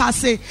nyame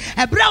pase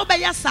ebra wo be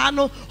yesa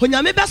no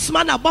onyame be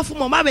soma na bofo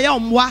mo ma be ye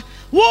omwa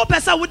wo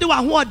pesa wode wa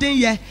ho oden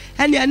ye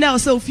ene na o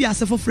se ofi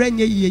ase foforo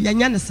anye yiye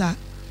yanya ne sa.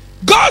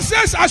 God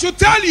says I should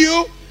tell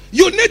you,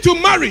 you need to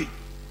marry.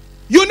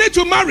 You need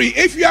to marry.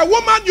 If you're a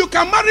woman, you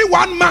can marry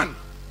one man.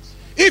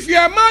 If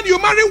you're a man, you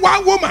marry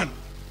one woman.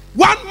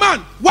 One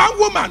man, one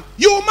woman.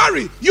 You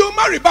marry.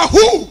 But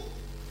who?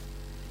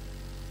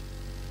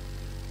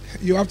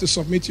 You have to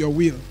submit your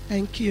will.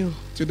 Thank you.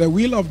 To the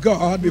will of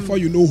God before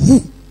you know who.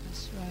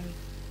 That's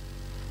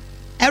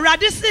right.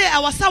 Erade say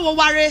awasa wo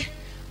ware.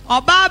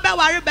 Oba be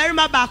ware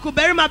berima baako,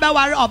 berima be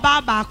ware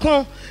oba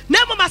baako.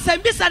 Na mo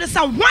masambi sa de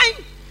sa hwan.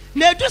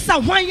 Na edu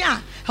sa hwan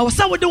a you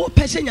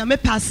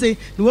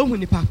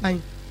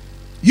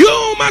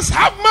must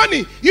have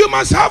money. You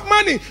must have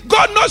money.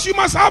 God knows you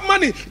must have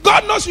money.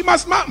 God knows you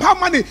must have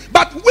money.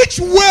 But which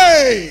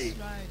way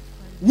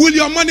will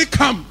your money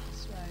come?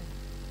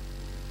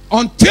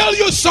 Until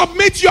you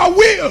submit your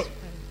will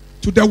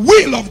to the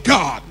will of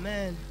God.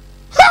 Amen.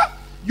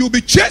 You'll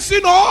be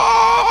chasing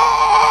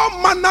all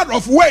manner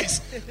of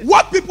ways.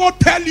 What people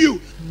tell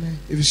you. Amen.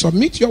 If you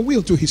submit your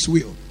will to his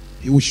will,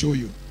 he will show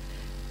you.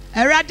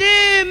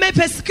 Erade me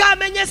pesika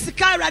menye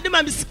sika erade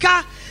ma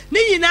misika ni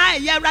nyina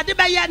ye erade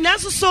be ye na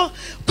so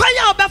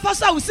kwanya obefa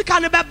so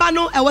usika no beba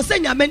no e wo se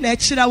nyame na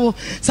akira wo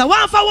sa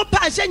wanfa wo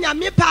pa hye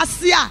nyame pa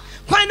ase a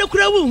kwan no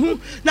kura wo hu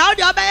na wo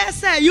de obeye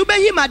se you be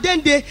him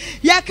adende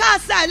ye ka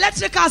se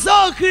electrical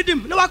so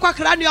kridim na wakwa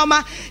kra ne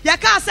oma ye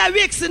ka se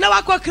weeks na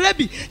wakwa kra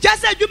bi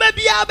just adwuma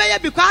bia obeye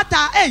bi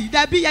kwata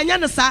da bi ye nya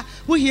no sa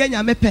wo hie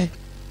nyame pe.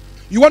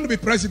 You want to be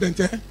president,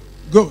 eh?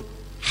 Good.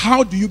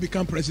 How do you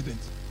become president?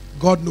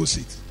 God knows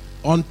it.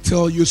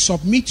 Until you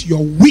submit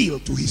your will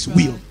to his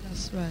will,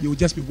 you will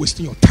just be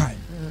wasting your time.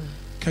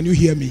 Can you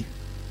hear me?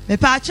 Me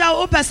pacha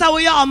o pesa wo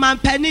ye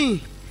omanpani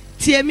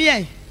tie me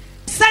e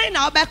sai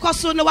na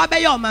obekoso no wa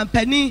be ye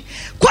omanpani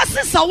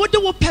kwase sa wo de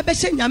wo pe be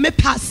hye nyame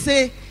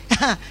pase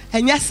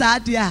enya sa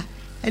de a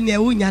ene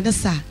wo nya de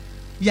sa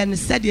ye ne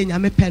sa de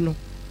nyame pe no.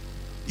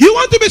 You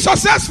want to be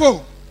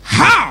successful?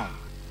 How?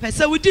 And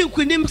somebody is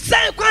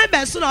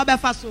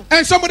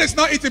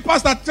not eating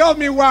pasta. Tell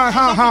me why.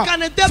 How?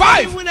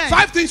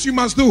 Five things you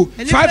must do.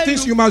 Five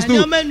things you must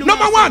do.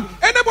 Number one,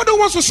 anybody who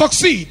wants to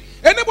succeed,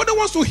 anybody who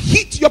wants to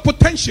hit your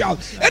potential,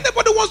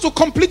 anybody who wants to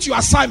complete your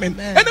assignment,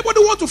 anybody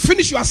who wants to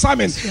finish your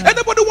assignment,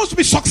 anybody who wants to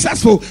be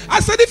successful.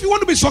 I said if you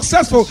want to be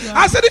successful,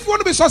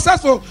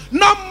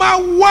 number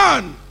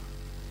one,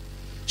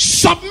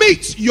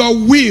 submit your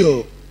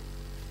will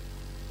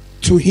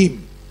to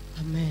him.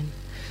 Amen.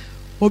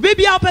 Obi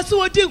bia opese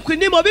odi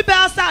nkunim, obi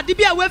bia asa de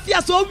bia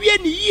wafia so wie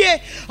ne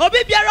yie.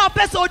 Obi bia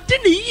opese odi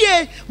ne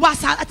yie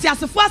wasa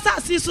atiasefo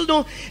asase so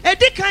no.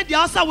 Edi kan dia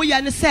asa wo ye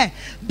ne se,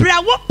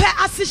 bra wo pe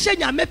ase hye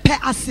nyame pe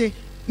ase.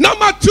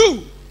 Number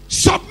 2,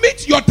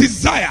 submit your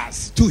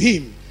desires to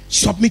him.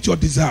 Submit your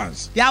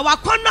desires. Ya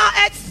wakono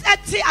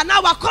eti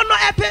ana wakono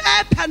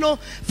epe no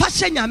fa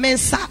hye nyame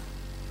nsa.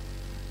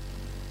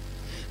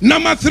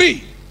 Number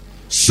 3,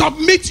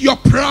 submit your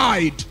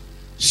pride.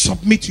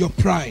 Submit your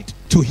pride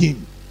to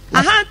him.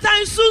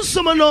 Ahantan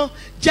sunsumo no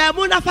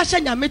jamu na fa hye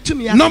nyame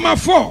tumi ase. Number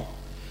 4,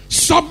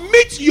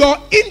 submit your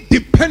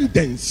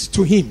independence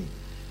to him.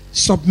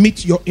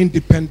 Submit your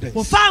independence.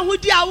 Wo fa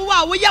hudi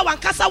awo wo ye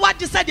wankasa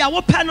wade se dia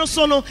wo pe no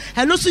so no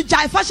eno so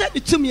jai fa hye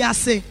tumi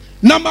ase.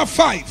 Number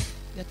 5,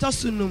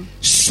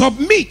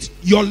 submit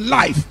your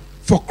life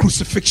for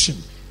crucifixion.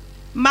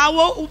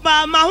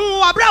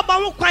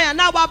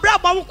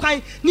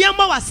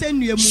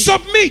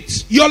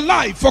 Submit your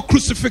life for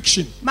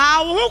crucifixion.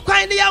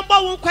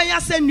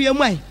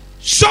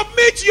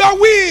 Submit your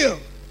will.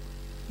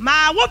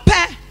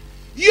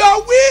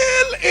 Your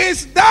will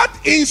is that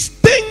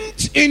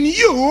instinct in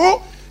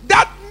you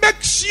that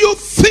makes you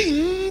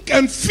think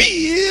and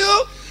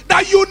feel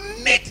that you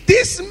need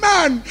this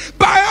man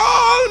by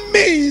all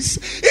means.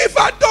 If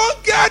I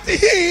don't get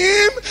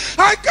him,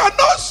 I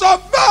cannot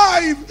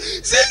survive.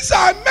 Since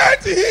I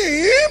met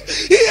him,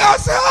 he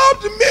has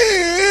helped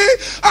me.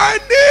 I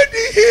need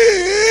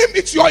him.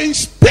 It's your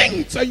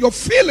instinct and your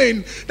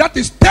feeling that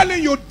is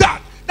telling you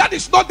that. That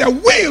is not the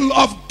will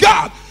of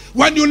God.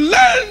 When you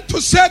learn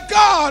to say,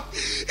 God,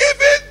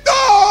 even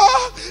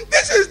though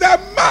this is the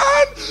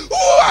man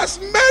who has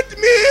made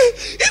me,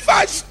 if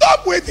I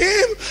stop with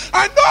him,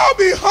 I know I'll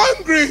be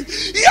hungry.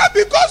 Yeah,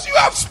 because you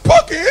have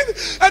spoken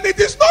and it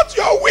is not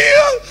your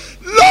will,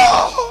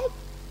 Lord.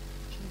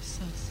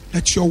 Jesus.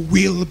 Let your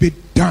will be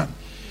done.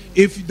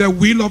 If the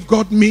will of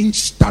God means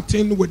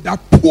starting with that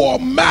poor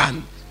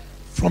man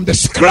from the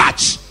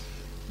scratch,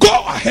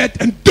 go ahead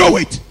and do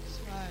it.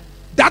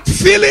 That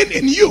feeling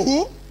in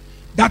you,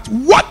 that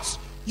what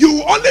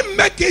you only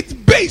make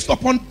it based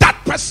upon that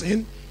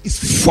person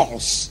is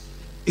false,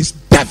 is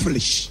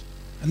devilish,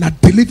 and I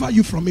deliver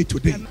you from it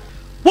today.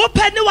 What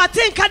penny what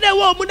think can they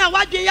want muna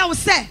what you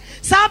say?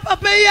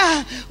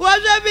 Sapaya,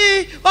 what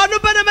me, or no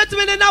better met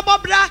me in a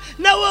bobra,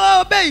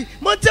 no obey,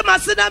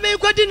 Montemasina me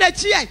go in a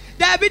chair,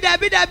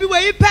 Dabby,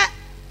 where you pet.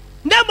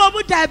 Never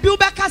would I be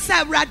back as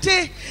I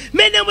rate.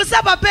 Many was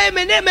up a pay,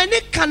 my name and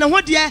Nick can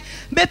hold ye.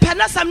 Be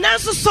penasam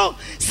nanso so.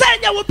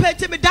 Send your pay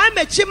to me,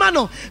 dime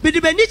chimano. Be the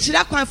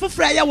benichia quite for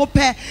Freya will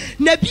pay.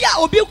 Nebia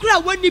or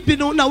Bukra when you be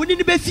known now,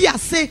 wouldn't be fear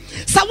say.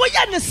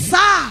 Sawayan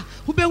sa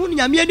who be winning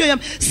a medium.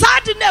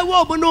 Sardine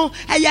wobono,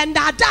 a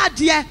yanda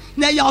dear,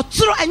 na your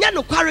true and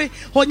yano quarry,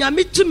 or your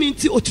meet to me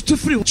or to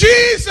free.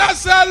 Jesus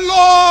said,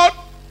 Lord,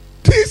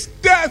 this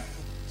death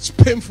is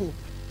painful.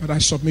 But I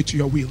submit to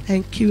your will.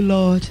 Thank you,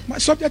 Lord. My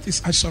subject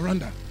is I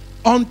surrender.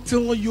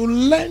 Until you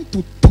learn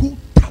to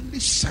totally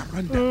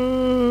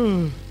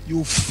surrender,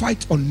 you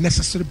fight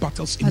unnecessary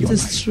battles in your life.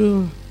 That is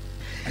true.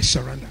 I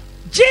surrender.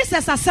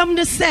 Jesus has something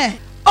to say.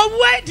 Oh,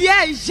 where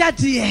dear is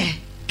Jadia?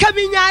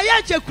 Kaminya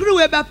ya kuru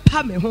eba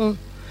pa me ho.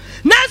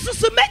 Nanso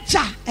so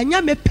mecha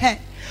enya me pe.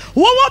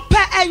 Wo pe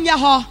enya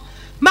ho.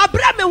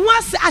 Mabra me ho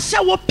ase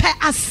ahye wo pe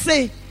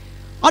ase.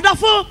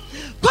 Odafo,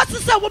 kwase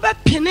se wo be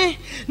pene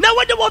na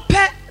wo de wo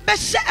pe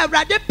beshe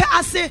awrade pe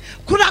ase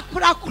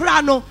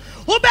kura no.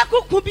 Wo be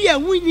kuku bi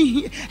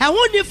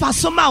ehuni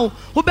fasoma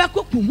wo be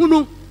kuku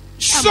hunu.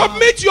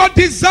 Submit your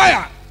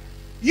desire.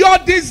 Your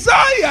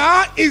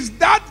desire is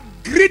that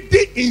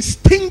greedy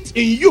instinct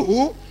in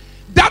you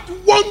that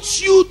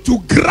wants you to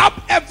grab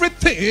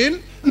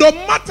everything, no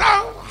matter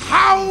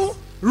how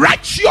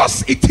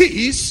righteous it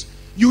is,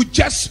 you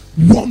just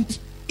want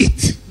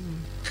it.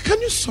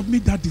 Can you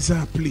submit that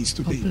desire, please,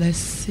 today? God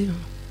bless you.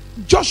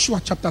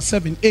 Joshua chapter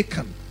 7,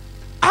 Achan.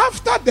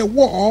 After the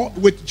war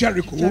with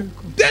Jericho,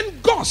 then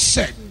God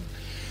said,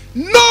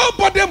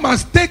 nobody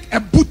must take a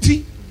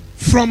booty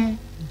from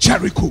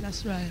Jericho.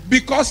 That's right.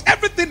 Because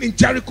everything in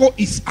Jericho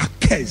is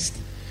accursed.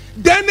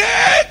 Then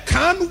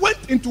Achan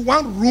went into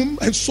one room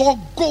and saw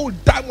gold,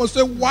 diamonds.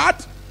 Said,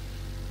 what?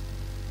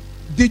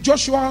 Did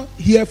Joshua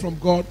hear from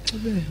God?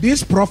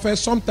 These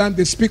prophets, sometimes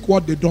they speak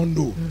what they don't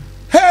know.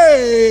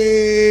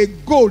 Hey,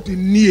 gold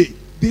in near.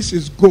 This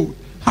is gold.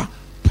 Ha,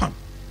 pam.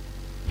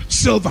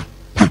 Silver.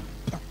 Ha,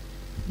 pam.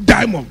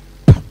 Diamond.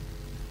 Pam.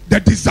 The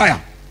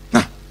desire.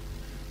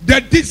 The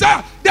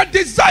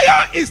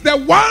desire is the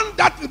one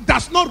that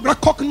does not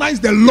recognize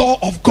the law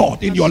of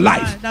God in your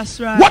life. That's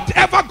right.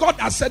 Whatever God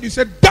has said, you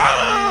say,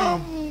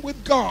 damn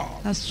with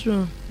God. That's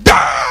true.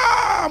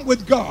 Damn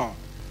with God.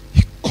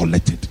 He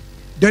collected.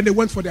 Then they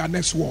went for their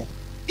next war.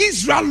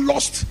 Israel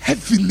lost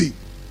heavily.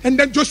 And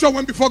then Joshua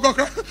went before God.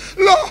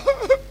 Lord,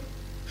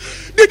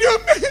 did you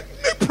make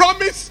me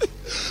promise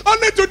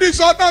only to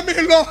dishonor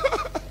me, Lord?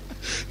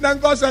 Then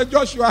God said,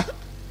 Joshua,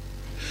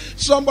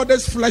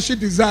 somebody's fleshy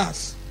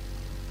desires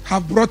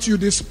have brought you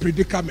this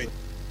predicament.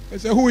 They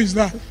said, who is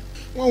that?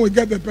 When we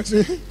get the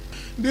person,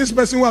 this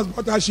person who has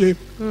brought us shame.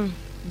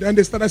 Then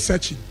they started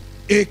searching.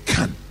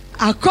 Achan.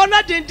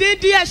 Akona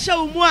dindindi ehye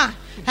umua.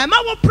 Ema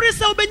wo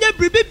prisa obenya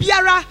bribi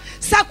biara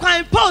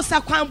sakwan Paul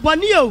sakwan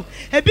bonio.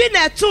 Ebi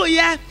na eto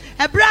ye.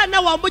 Ebra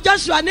na wo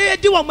Joshua na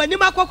edi wo manim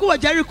akoko wo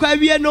Jericho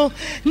awie no.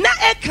 Na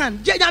Achan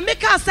nyame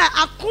ka say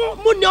ako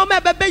mu ne o ma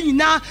bebe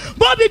nyina.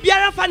 Bo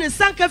biara fa ne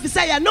sanka fi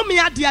say ya no me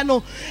ade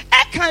no.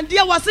 Achan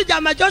de wo se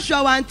jama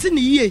Joshua wanti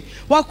ne yie.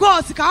 Wo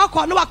ko sika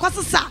akọ no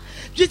wakosesa.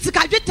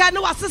 Jitsika jeta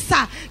no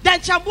wasesa. Dan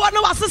chambo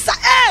no wasesa.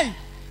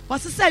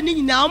 Wasesa ni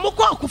nyina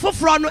omukọ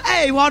akofoforo no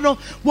wo no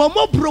wo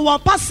mo bro wo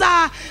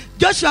pasa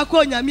Joshua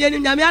ko nyame ni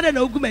nyame ade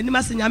na ogum anim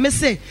ase nyame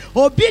se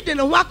obi de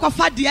ne ho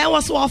akọfa de en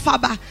wo so wo fa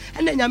ba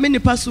na nyame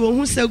nipa so wo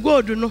hu se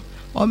gold no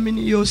o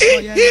mini yo so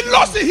ya he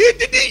lost it. He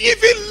didn't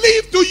even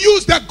live to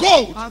use the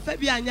gold.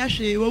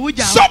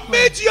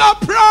 Submit your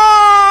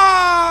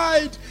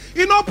pride.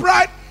 You know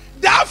pride,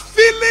 that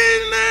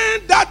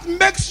feeling that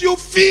makes you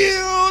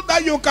feel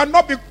that you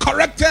cannot be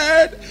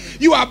corrected.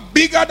 You are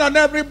bigger than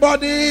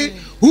everybody.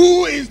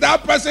 Who is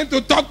that person to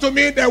talk to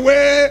me the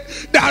way?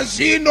 Does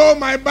he know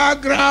my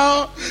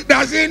background?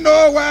 Does he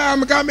know where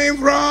I'm coming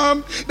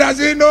from? Does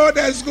he know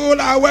the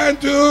school I went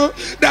to?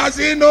 Does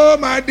he know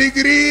my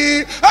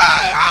degree?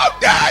 How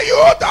dare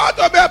you talk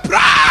to me?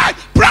 Pride!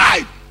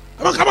 Pride!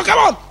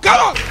 Come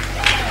on!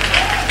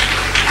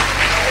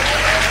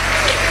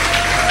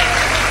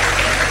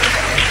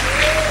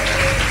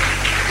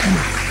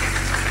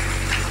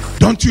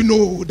 Don't you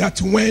know that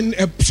when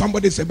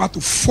somebody is about to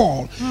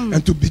fall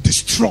and to be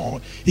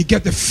destroyed, he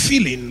gets the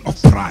feeling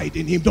of pride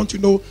in him? Don't you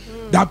know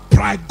that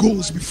pride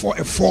goes before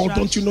a fall?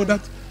 Don't you know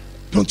that?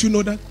 Don't you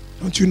know that?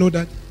 Don't you know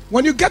that?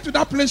 When you get to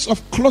that place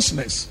of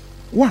closeness,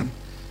 one,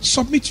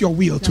 submit your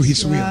will to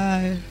his will.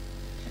 And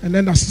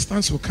then the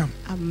assistance will come.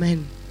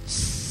 Amen.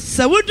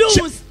 So we do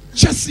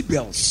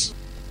Jezebels.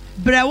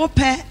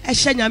 Brewope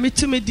eshenyame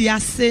tumi di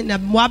ase na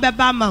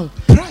moabeba ma.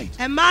 Pride.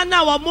 E ma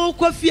na wo mo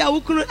kwafia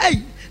wukunu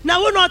na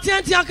wo no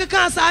tenti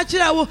akeka sa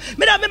akire wo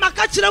me da me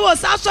maka kire wo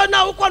sa so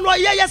na wo kɔ no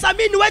ye yesa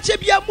me ni wache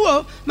bia mu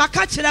o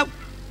maka kire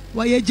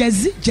wo ye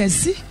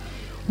jezi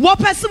wo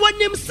pese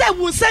wonim se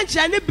wo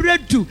nsankyira ne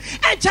bredu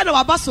enche na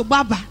waba so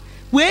baba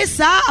we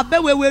sa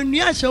abewe we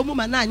nua hye mu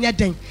ma na anya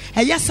den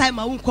eye sai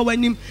ma wo nkɔ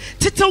wanim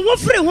tete wo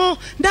firi ho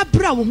da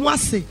bra wo ho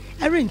ase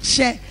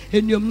erenche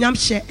enuom nyam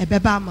hye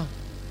ebeba ama.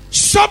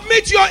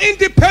 Submit your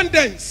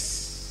independence.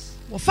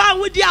 That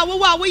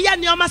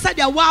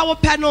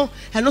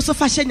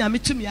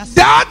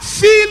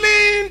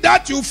feeling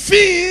that you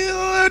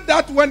feel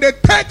that when they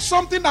take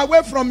something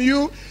away from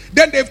you,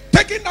 then they've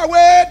taken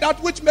away that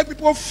which makes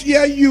people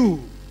fear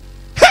you.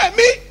 Hey,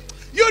 me,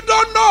 you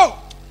don't know.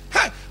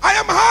 Hey, I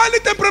am highly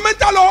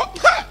temperamental.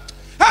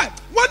 Hey,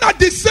 when I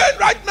descend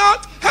right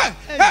now,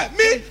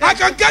 I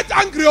can get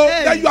angry.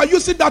 Then you are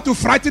using that to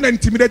frighten and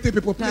intimidate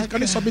people. Please,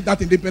 can you submit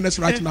that independence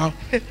right now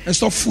and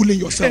stop fooling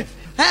yourself?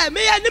 Me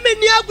and me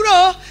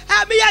niagro,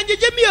 me and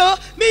Jimmy,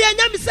 me and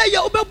Yami say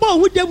you obey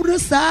who they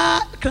would say,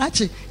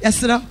 Cratchy. Yes,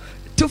 sir.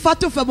 Too far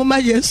to my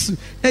yes,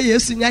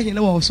 yes, you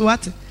know, so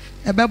what?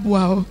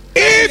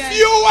 If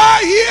you are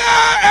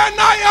here and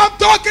I am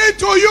talking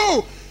to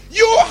you,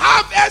 you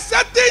have a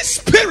certain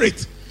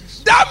spirit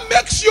that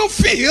makes you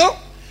feel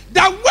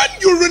that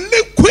when you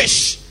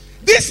relinquish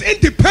this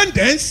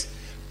independence,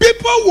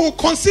 people will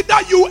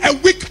consider you a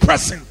weak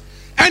person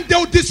and they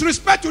will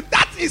disrespect you.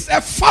 That is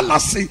a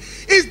fallacy.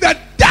 It's the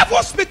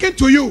devil speaking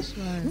to you.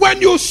 Right.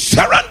 When you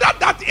surrender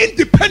that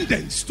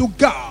independence to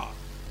God,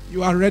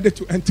 you are ready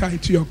to enter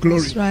into your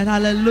glory. That's right.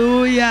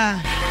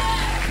 Hallelujah.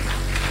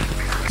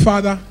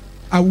 Father,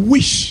 I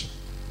wish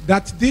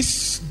that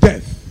this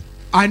death,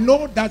 I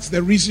know that's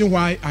the reason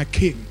why I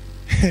came.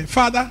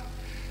 Father,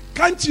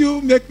 can't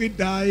you make me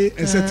die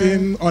a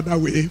certain other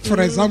way?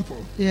 For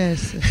example,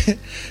 yes.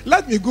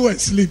 Let me go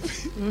and sleep.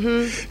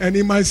 And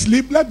in my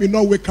sleep, let me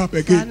not wake up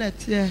again.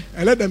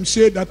 And let them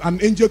say that an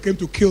angel came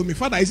to kill me.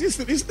 Father,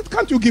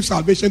 can't you give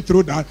salvation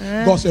through that?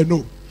 God said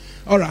no.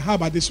 All right, how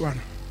about this one?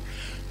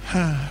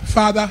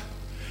 Father,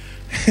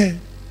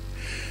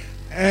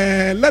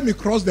 let me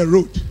cross the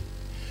road.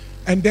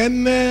 And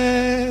then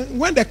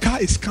when the car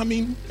is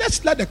coming,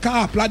 let's let the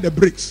car apply the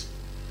brakes.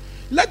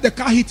 Let the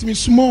car hit me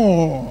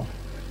small.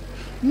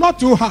 Not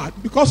too hard,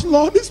 because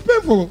Lord is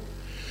painful.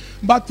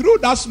 But through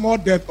that small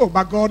death, oh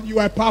my God, you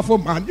are a powerful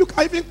man. You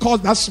can even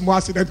cause that small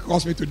accident to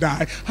cause me to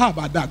die. How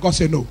about that? God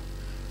said no.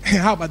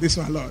 How about this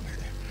one, Lord?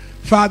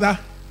 Father,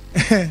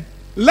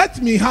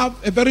 let me have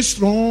a very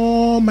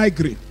strong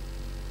migraine.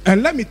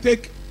 And let me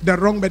take the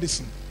wrong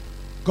medicine.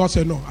 God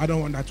said no, I don't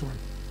want that one.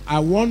 I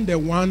want the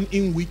one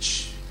in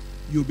which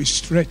you'll be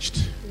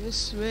stretched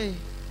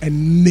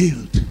and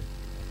nailed.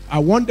 I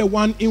want the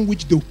one in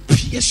which they'll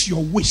pierce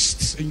your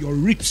waists and your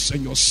ribs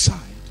and your side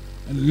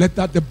and let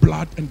out the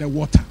blood and the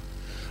water.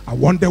 I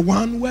want the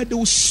one where they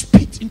will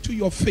spit into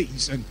your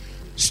face and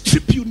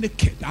strip you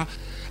naked.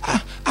 I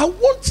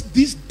want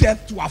this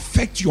death to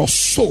affect your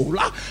soul.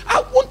 I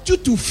want you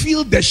to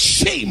feel the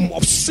shame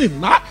of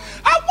sin. I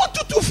want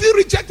you to feel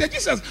rejected.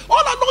 Jesus, all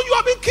I know, you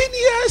have been king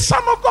here,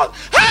 son of God.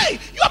 Hey,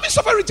 you have been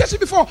suffered rejection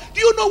before? Do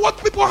you know what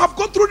people have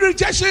gone through the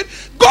rejection?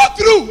 Go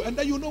through, and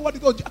then you know what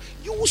it goes.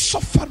 You will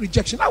suffer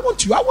rejection. I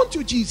want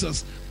you,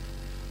 Jesus.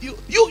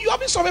 You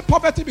haven't suffered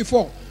poverty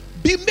before.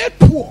 Be made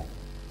poor,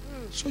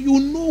 so you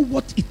know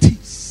what it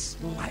is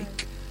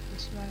like.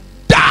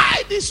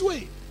 Die this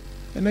way.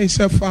 And then he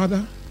said,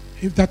 Father,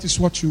 if that is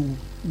what you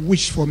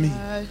wish for me,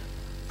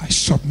 I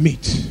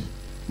submit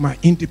my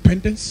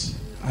independence,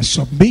 I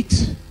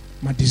submit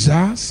my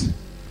desires,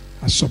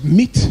 I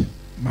submit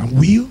my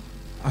will,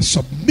 I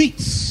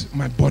submit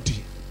my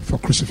body for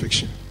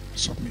crucifixion.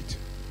 Submit.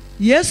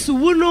 Yes,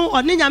 we know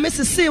on Nina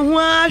Mrs.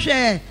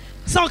 Say,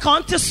 some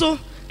country so,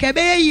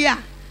 Kabeya,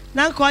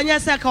 Nankonya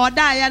Saka,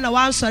 Diana,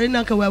 one sorry,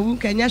 Nanka, who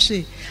can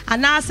yashi,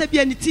 and I said,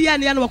 and the tea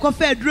and the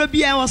Anwaka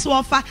Druby and was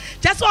offer.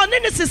 Just one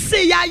minute to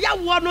say, Ya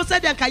wano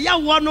said, and Kaya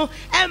wano,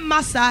 and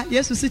Massa,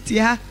 yes, to sit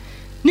here.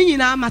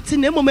 Nina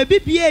Martinemo may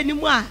be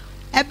anymore,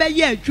 Ebe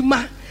ye,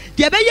 Juma.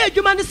 The Abbey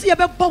Jumanis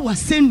Yabba was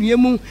send you.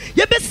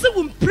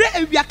 Yabesum pray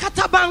and we are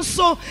cataban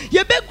so.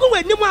 Yabego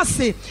and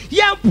Nimase.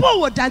 Yam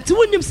poor than to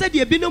win him said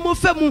ye be no more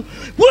femu.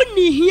 Wouldn't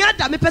he hear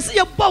that me pass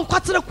your bow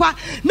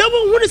quatrequa? No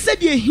one would have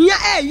said ye here,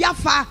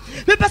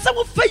 Yafa. Me pass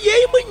will fay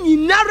ye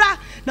nara.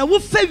 Now will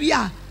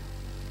favia.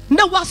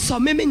 No was so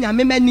many.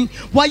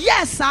 Why,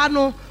 yes, I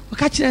know.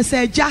 Catching and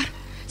say, Ja,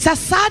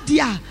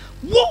 Sasadia.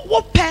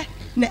 What pe?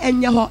 Na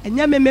enyaho, and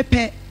yame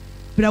pe.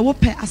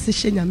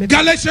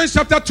 Galatians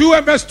chapter 2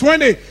 and verse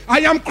 20.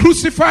 I am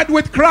crucified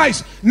with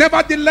Christ.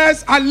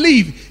 Nevertheless, I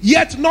live.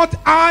 Yet not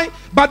I,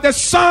 but the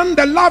Son,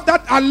 the love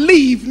that I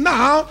live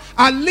now.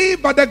 I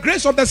live by the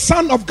grace of the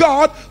Son of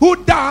God who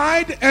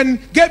died and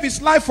gave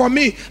his life for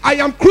me. I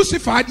am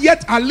crucified,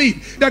 yet I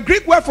live. The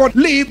Greek word for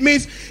live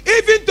means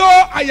even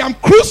though I am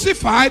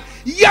crucified,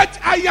 yet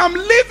I am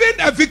living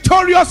a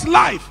victorious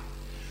life.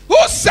 Who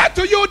said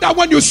to you that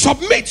when you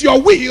submit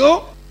your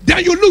will,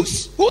 then you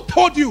lose? Who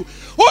told you?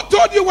 Who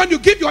told you when you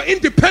give your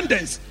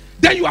independence,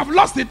 then you have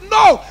lost it?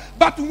 No.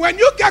 But when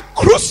you get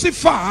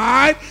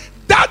crucified,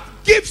 that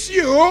gives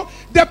you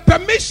the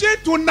permission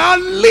to now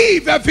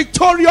live a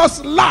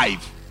victorious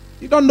life.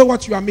 You don't know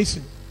what you are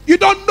missing. You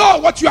don't know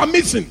what you are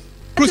missing.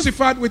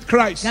 Crucified with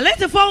Christ. Let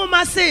the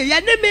former say,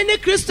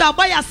 Yanimini Christo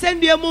by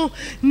Ascendium.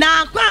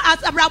 Now,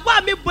 as a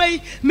rabbi, me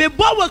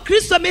boy with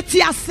Christo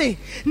Metiase.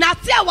 Now,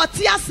 tell what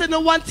Tias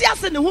and one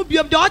Tias and who be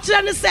of the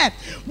Archer said.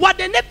 What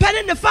the Nepen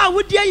and the far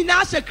would ye in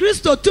Asha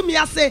Christo to me,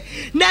 I say.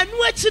 Now,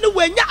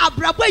 when you are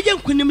Brabba, you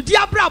couldn't dear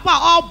Brabba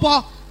all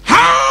bo.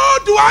 How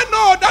do I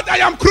know that I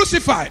am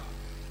crucified?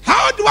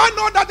 How do I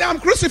know that I am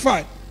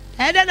crucified?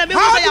 And then how do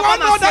I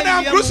know that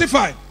I am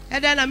crucified?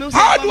 And then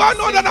how do I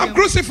know that I'm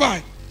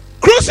crucified?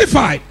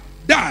 Crucified,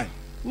 die.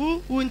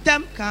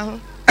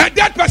 A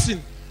dead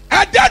person.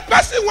 A dead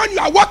person, when you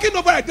are walking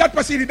over a dead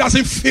person, he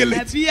doesn't feel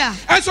it.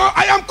 And so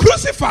I am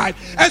crucified.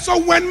 And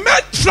so when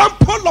men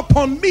trample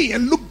upon me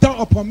and look down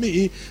upon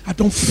me, I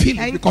don't feel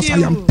it because I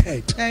am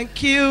dead.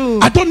 Thank you.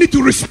 I don't need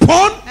to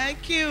respond.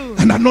 Thank you.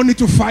 And I don't need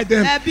to fight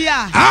them.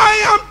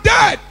 I am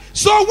dead.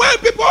 So when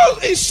people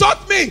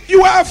insult me,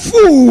 you are a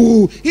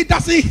fool. He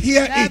doesn't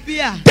hear it.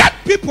 Dead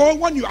people,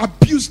 when you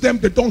abuse them,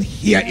 they don't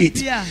hear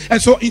it.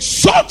 And so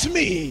insult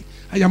me.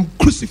 I am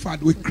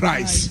crucified with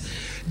Christ.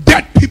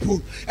 Dead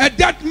people, a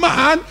dead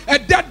man, a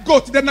dead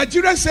goat. The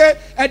Nigerians say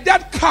a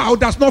dead cow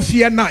does not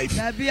fear knife.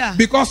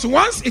 Because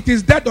once it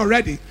is dead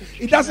already,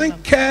 it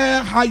doesn't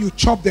care how you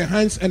chop the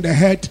hands and the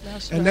head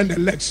and then the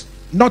legs.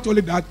 Not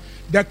only that,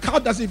 the cow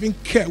doesn't even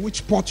care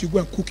which pot you go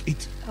and cook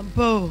it.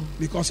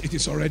 Because it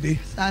is already.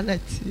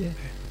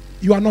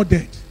 You are not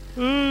dead.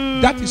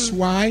 That is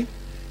why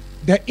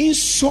the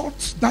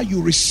insult that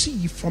you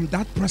receive from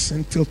that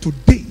person till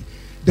today,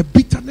 the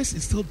bitterness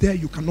is still there.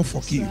 You cannot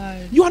forgive.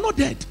 You are not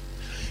dead.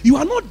 You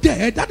are not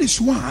dead. That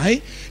is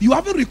why you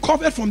haven't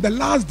recovered from the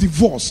last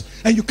divorce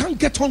and you can't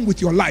get on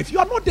with your life. You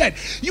are not dead.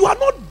 You are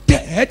not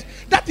dead.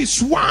 That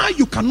is why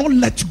you cannot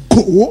let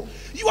go.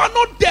 You are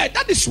not dead.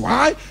 That is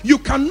why you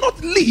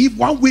cannot live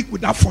 1 week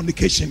without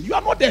fornication. You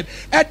are not dead.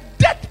 A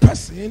dead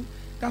person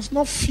does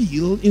not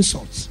feel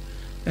insults.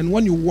 And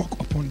when you walk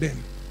upon them,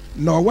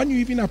 nor when you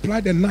even apply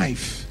the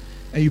knife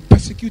and you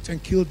persecute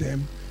and kill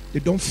them, they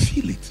don't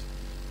feel it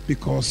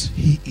because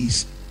he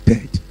is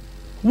dead.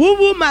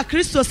 Woo ma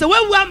Christo. So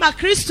when we are ma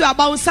Christo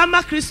about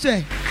sama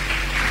Christo.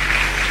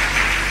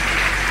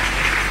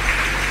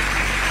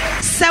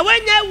 So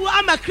when you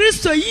are ma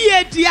Christo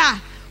ye dia.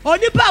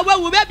 Onipa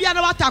we will be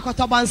another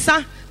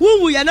takotobansa.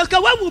 Woo ya no ka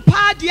we will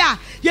pa dia.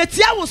 Ye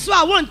tia wo so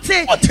a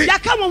wonte. Ya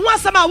ka mo ho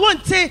asama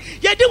wonte.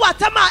 Ye di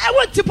watama e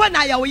wonte po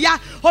na ya wo ya.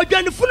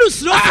 Odwanfo no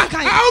suro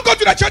kan. I won't go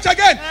to the church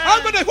again.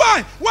 I'm going to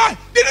why?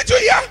 Didn't you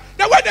hear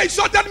the way they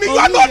insulted me? You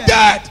are not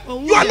dead.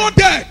 You are not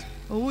dead.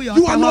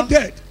 You are not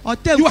dead.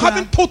 You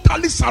haven't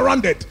totally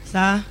surrounded.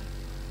 Sir.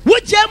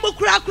 Wujemu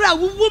kura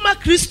wuma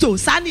Christo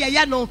sani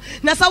ya no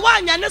na sa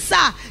wanya ne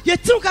sa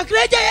yetim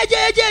kakra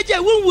je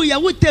wunwu ya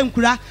wutem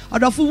kura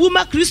odofu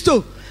wuma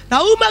Christo na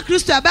wuma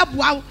Christo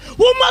abeboa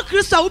wuma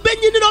Christo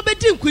ubenyini no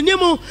bedi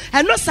nkunimu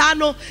eno sa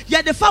no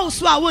ye de fa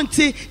so a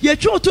wonte ye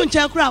twu to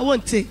nchen kura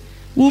wonte.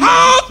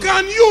 How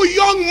can you,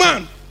 young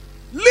man,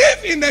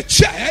 live in a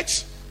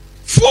church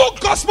full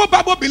gospel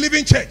Bible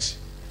believing church.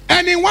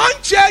 And in one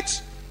church,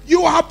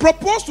 you have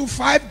proposed to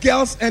 5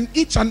 girls, and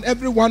each and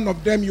every one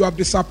of them you have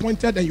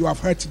disappointed and you have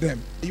hurt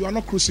them. You are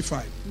not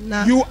crucified.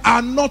 Nah. You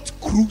are not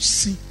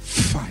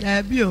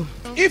crucified.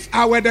 If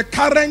I were the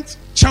current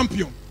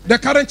champion,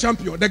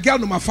 the girl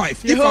number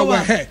 5, if I were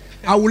her,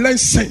 I would learn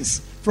sense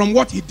from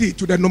what he did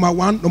to the number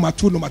 1, number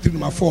 2, number 3,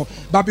 number 4.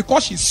 But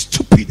because she's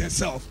stupid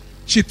herself,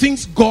 she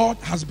thinks God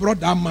has brought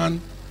that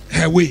man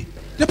her way.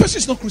 The person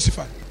is not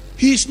crucified.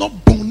 He is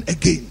not born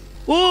again.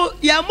 Oh,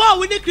 yeah, more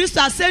when the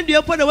Christian send you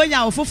upon the way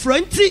out for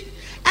fronty.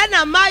 And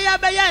a Maya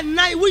Bayan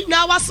night, we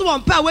now was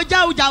one power, which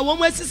I would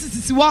want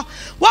to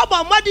what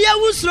about Madia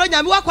was running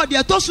and walk on the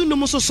Atosu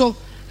Numuso.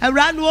 And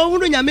ran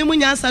one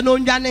Yamimunyans and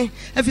on Jane,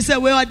 if you say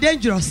we are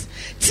dangerous.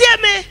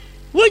 Tiame,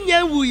 when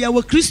you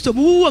were Christo,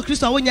 who were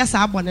Christo when you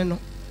are born.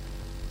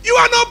 You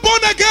are not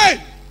born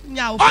again.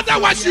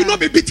 Otherwise, you will not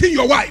be beating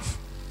your wife.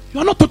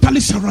 You are not totally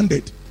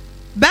surrounded.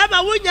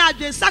 Bema wunya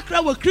de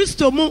sakra wo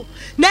Kristo mu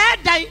na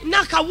edan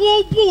na ka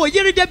wo bu wo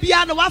yiri de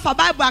bia na wa fa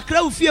Bible akra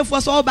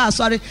ufiefo so ba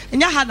sorry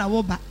enya ha na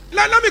wo ba.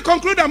 Let me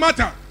conclude the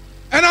matter.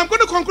 And I'm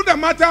going to conclude the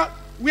matter.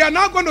 We are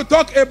now going to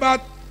talk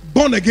about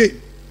born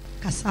again.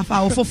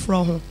 Kasafa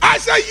ofofro ho. I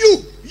say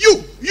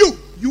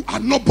you are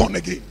not born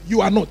again. You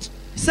are not.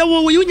 So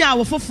wo wunya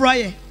ofofro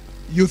ye.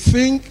 You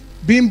think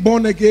being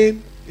born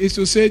again is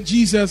to say,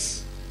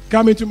 Jesus,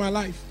 come into my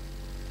life.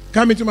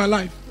 Come into my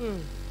life.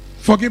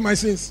 Forgive my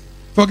sins.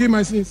 Forgive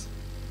my sins.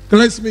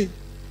 Cleanse me.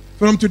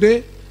 From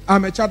today,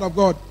 I'm a child of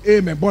God.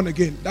 Amen. Born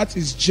again. That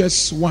is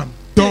just one.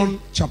 John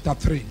chapter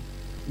 3.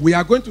 We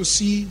are going to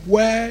see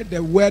where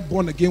the word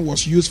born again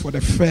was used for the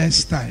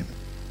first time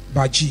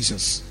by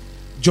Jesus.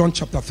 John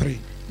chapter 3.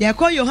 There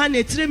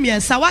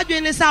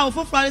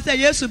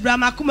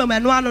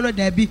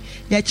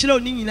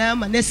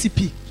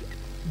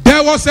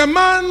was a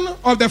man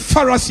of the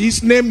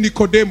Pharisees named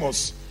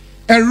Nicodemus,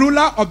 a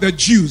ruler of the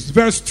Jews.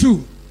 Verse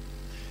 2.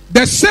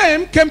 The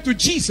same came to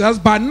Jesus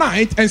by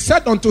night and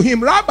said unto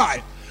him, Rabbi,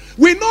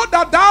 we know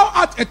that thou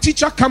art a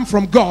teacher come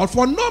from God,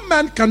 for no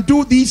man can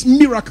do these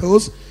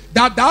miracles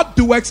that thou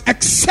doest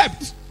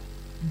except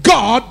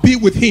God be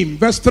with him.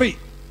 Verse 3.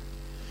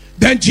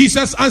 Then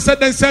Jesus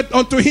answered and said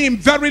unto him,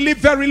 Verily,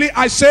 verily,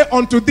 I say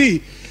unto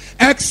thee,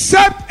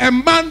 except a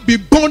man be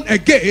born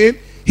again,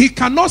 he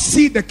cannot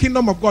see the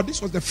kingdom of God.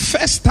 This was the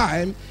first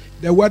time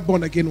the word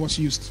born again was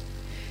used.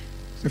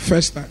 The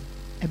first time.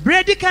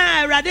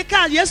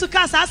 Radical, yes,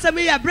 cast ask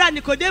me a brand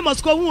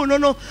Nicodemus go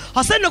no,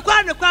 or send a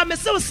crime, me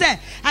so say,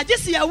 I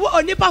just see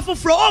a nipa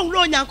for all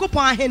no yanko.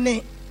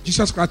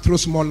 Jesus Christ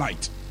throws more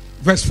light.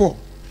 Verse 4.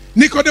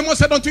 Nicodemus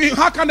said unto him,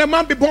 how can a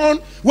man be born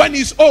when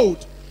he is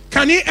old?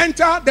 Can he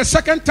enter the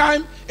second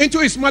time into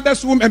his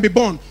mother's womb and be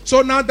born?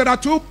 So now there are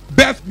 2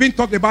 births being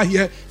talked about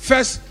here.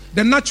 First,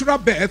 the natural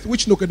birth,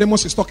 which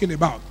Nicodemus is talking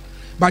about.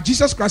 But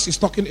Jesus Christ is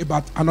talking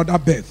about another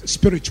birth,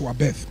 spiritual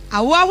birth.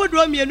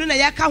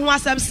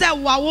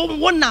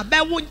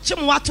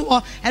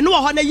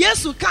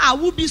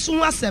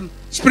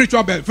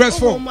 Spiritual birth. Verse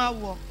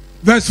 4.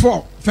 Verse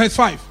 4. Verse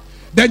 5.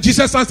 Then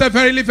Jesus answered,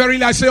 Verily,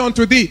 verily, I say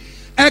unto thee,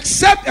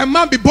 except a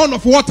man be born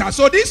of water.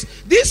 So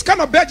this kind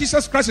of birth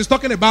Jesus Christ is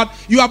talking about,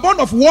 you are born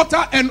of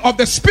water and of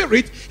the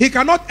spirit, he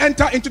cannot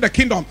enter into the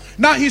kingdom.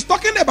 Now he's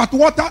talking about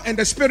water and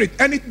the spirit,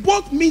 and it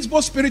both means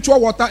both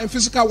spiritual water and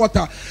physical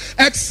water.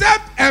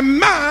 Except a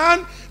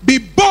man be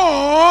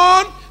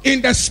born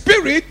in the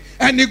spirit,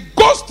 and he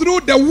goes through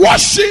the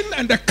washing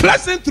and the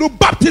cleansing through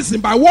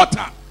baptism by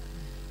water,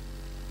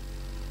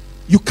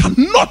 you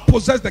cannot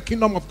possess the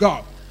kingdom of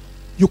God.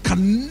 You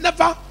can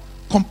never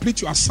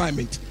complete your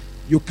assignment.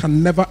 You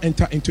can never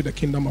enter into the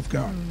kingdom of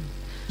God.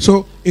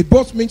 So it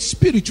both means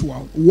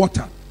spiritual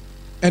water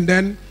and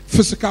then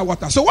physical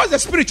water. So what's the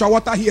spiritual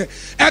water here?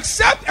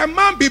 Except a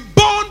man be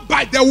born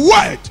by the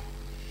word.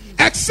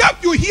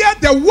 Except you hear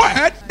the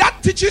word that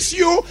teaches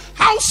you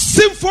how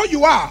sinful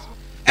you are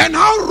and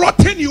how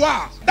rotten you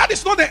are. That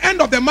is not the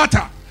end of the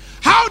matter.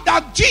 How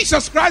that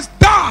Jesus Christ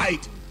died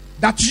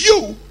that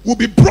you will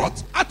be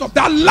brought out of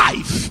that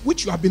life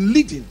which you have been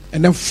leading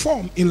and then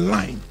form in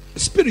line.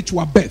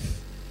 Spiritual birth.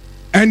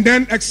 And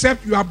then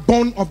except you are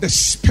born of the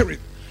spirit.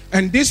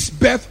 And this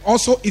birth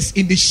also is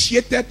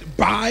initiated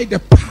by the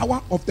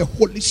power of the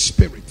Holy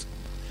Spirit.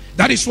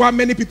 That is why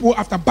many people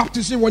after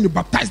baptism, when you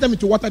baptize them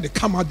into water, they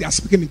come out, they are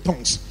speaking in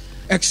tongues.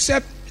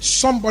 Except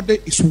somebody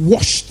is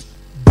washed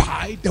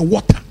by the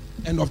water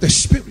and of the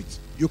spirit,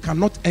 you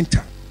cannot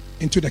enter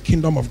into the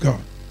kingdom of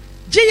God.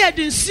 Jiya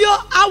dinsio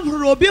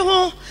awurobi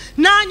ho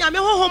na nyame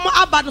hohom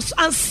abado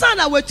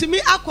ansana watumi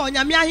akọ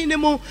nyame ahene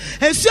mu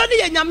ensuo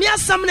ne nyame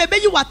asam na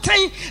ebeyi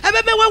watan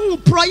ebebe wahu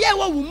proye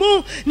wawu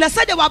mu na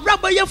sade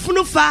wabrabo ye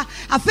funufa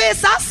afa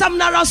sa asam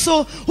na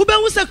raso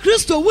ubehu se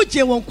Kristo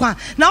wuje wonkwa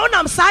na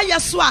wonam sa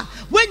yeso a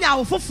wenya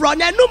wofoforo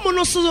na enum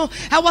no so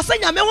e wose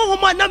nyame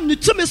hohom anam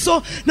nitumi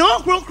so na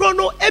okronkro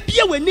no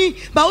ebie weni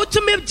ba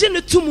wotumi gye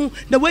ne tumu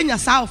na wenya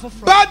sa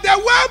wofoforo. But the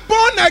word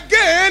born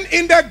again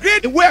in the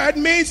Greek word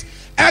means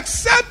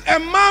except a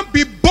man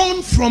be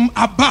born from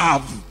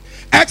above,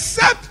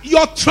 except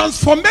your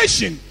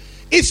transformation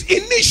is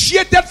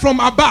initiated from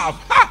above.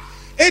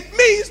 It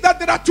means that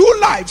there are two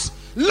lives.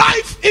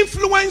 Life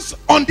influence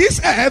on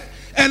this earth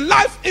and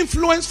life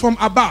influence from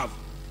above.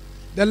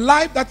 The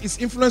life that is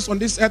influenced on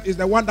this earth is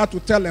the one that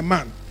will tell a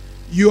man,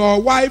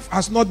 your wife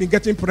has not been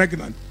getting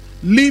pregnant.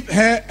 Leave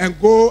her and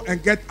go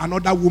and get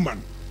another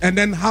woman and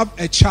then have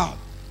a child.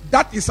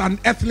 That is an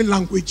earthly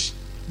language.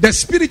 The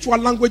spiritual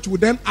language will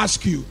then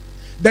ask you,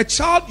 the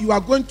child you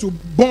are going to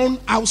born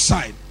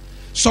outside,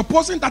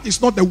 supposing that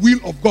is not the will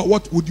of God,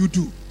 what would you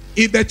do?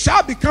 If the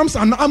child becomes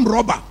an armed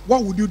robber,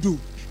 what would you do?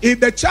 If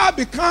the child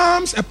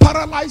becomes a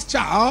paralyzed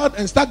child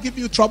and start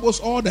giving you troubles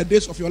all the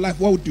days of your life,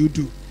 what would you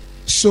do?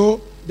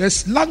 So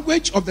the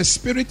language of the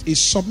spirit is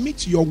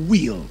submit your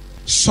will,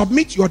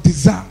 submit your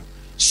desire,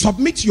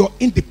 submit your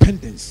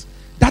independence.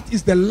 That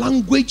is the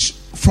language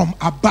from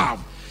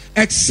above.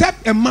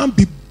 Except a man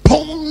be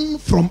born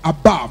from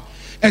above,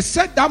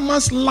 except that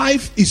man's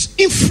life is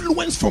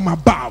influenced from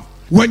above.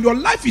 When your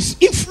life is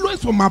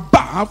influenced from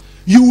above,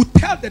 you will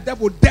tell the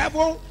devil,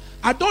 devil,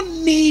 I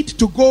don't need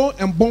to go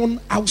and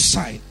born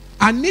outside.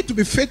 I need to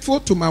be faithful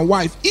to my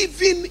wife.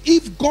 Even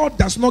if God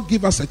does not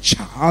give us a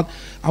child,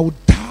 I will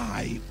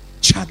die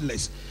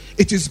childless.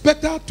 It is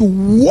better to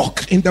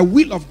walk in the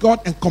will of God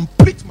and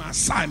complete my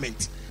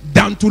assignment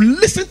than to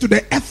listen to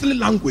the earthly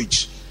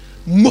language.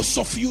 Most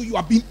of you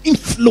are being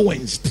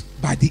influenced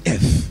by the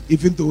earth,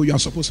 even though you are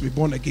supposed to be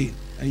born again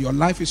and your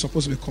life is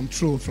supposed to be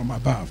controlled from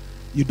above.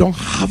 You don't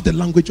have the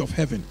language of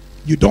heaven.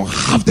 You don't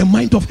have the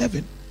mind of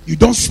heaven. You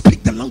don't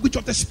speak the language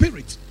of the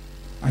spirit.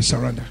 I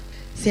surrender.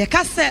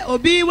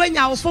 Obi when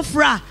ya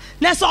ofofra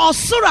na so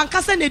osoro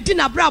ankasa na di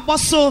na bra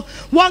boso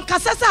won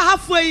kasa sa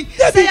halfway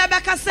say ya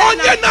beka say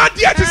onye na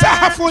dia ti say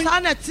halfway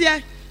na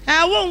tie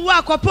won wo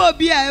akopa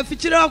obi a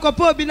fichire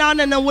akopa obi na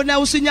na wo na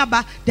usunya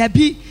ba da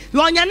bi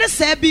wonya ne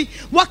sa bi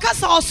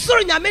wakasa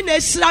osoro nyame na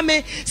ehira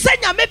me se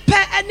nyame pe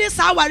eni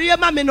sa aware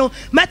ma me no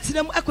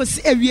matenam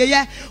akosi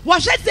awieye wo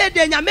hwe se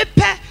de nyame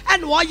pe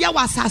ene wo ye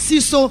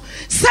wasasi so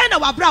se na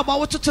wabra bo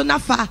wototo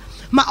nafa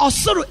ma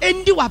osoro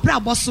endi wabra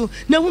boso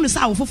na hunu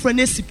sa wofofro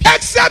na sipi.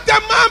 Except a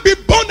man be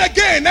born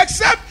again,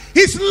 except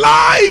his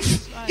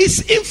life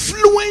is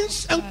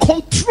influenced and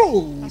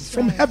controlled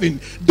from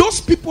heaven. Those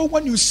people,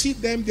 when you see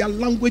them, their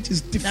language is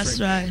different.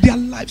 Their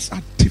lives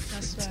are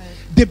different.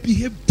 They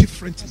behave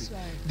differently.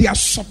 They are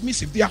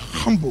submissive. They are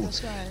humble.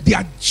 They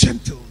are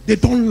gentle. They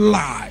don't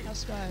lie.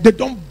 They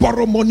don't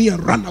borrow money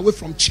and run away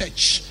from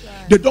church.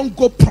 They don't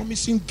go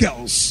promising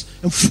girls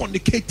and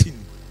fornicating.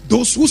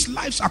 Those whose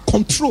lives are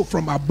controlled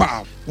from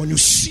above, when you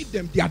see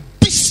them, they are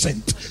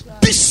decent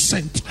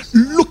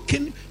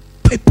looking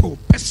people,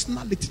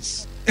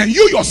 personalities. And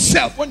you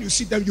yourself, when you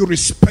see them, you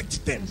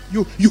respect them.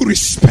 You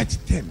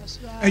respect them.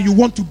 And you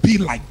want to be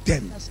like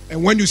them.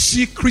 And when you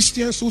see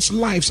Christians whose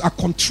lives are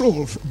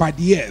controlled by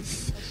the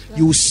earth,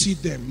 you will see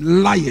them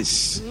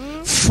liars,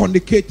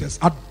 fornicators,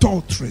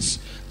 adulterers,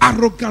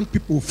 arrogant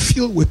people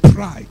filled with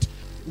pride.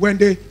 When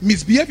they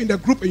misbehave in the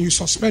group and you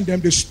suspend them,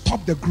 they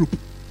stop the group.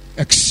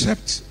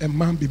 Except a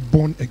man be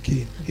born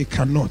again, he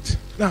cannot.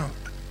 Now,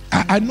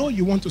 I know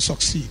you want to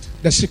succeed.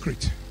 The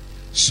secret: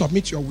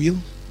 submit your will,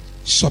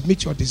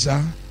 submit your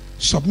desire,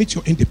 submit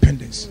your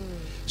independence,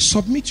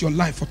 submit your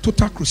life for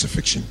total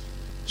crucifixion.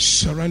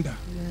 Surrender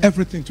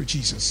everything to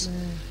Jesus,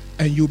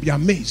 and you'll be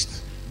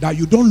amazed that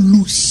you don't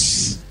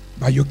lose,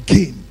 but you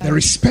gain the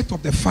respect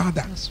of the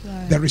Father,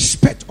 the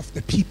respect of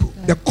the people,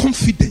 the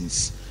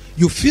confidence.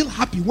 You feel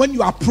happy when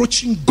you are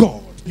approaching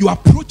God. You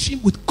approach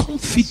Him with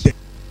confidence.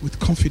 With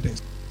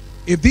confidence.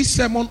 If this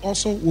sermon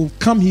also will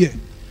come here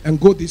and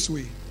go this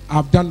way,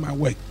 I've done my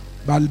work.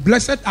 But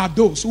blessed are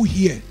those who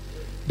hear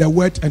the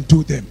word and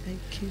do them.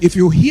 If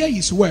you hear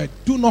His word,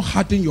 do not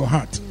harden your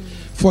heart.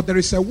 For there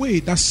is a way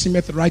that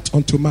seemeth right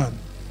unto man.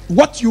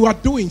 What you are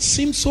doing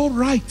seems so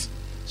right.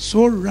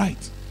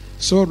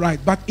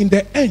 But in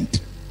the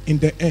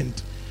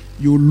end,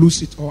 you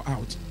lose it all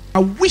out. I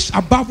wish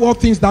above all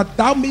things that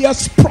thou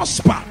mayest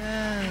prosper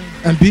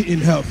and be in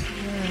health.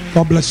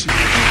 God bless you.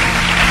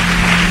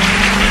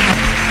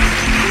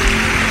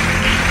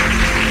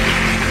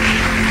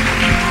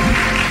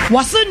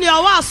 Wasun ya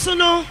wasu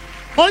no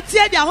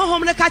otie dia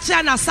honhom ne ka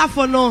kire na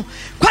safo no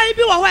kwan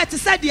bi wo ho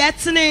etese de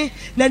etene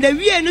na na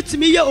wie no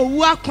tumi ye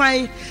owu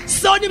akwan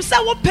so nim se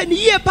wo pani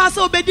ye pa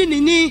so obedi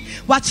nini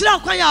wa kire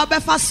akwan ya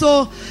obefa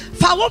so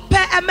fa wo pe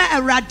ema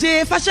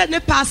erade fa hye ne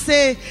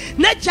paase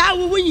na ja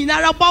wo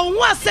nyinara ba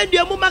wo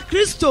asendua mu ma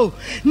Kristo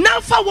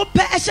na fa wo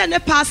pe hye ne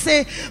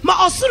paase ma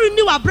osuru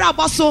ni wa bra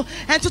bo so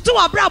entoto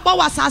wa bra bo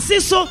wasase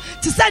so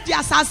ti se di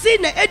asase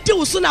na edi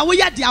wo so na wo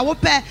ya dia wo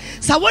pe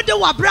sa wo de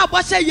wa bra bo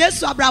hye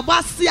Yesu abra bo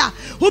ase a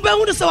wo be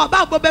hu se wa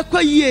ba bo be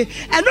kwayie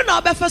eno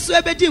na obefa so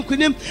ebedi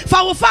nkunim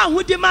fa wo fa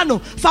ahudi ma no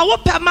fa wo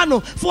pe ma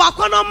no fa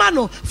wakono ma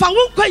no fa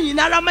wo nkwa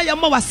nyinara ma ye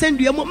ma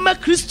wasendua mu ma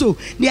Kristo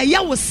na ye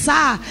wo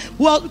saa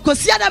wo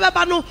kosia da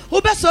ba no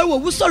wo be so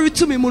wo sorry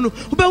to me mu no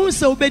wo be hu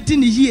se wo be di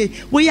ni yie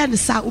wo ya ne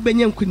saa wo be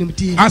nya nkunim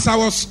di. As I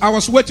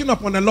was waiting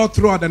upon the Lord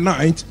throughout the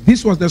night,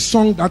 this was the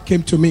song that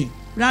came to me.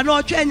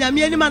 Rano otwe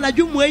nyame ani ma na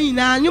dwumu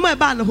anyina nyuma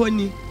ba ne ho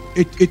ni.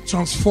 it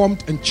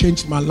transformed and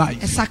changed my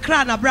life.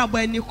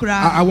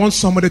 I want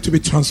somebody to be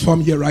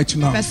transformed here right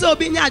now.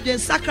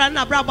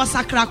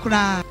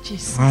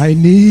 I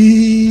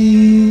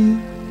need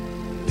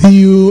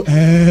you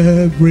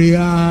every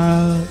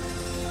hour,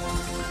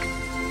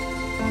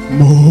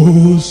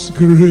 most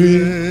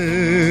gracious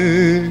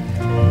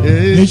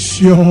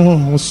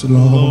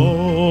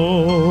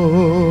Lord.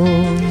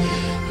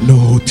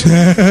 No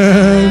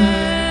time,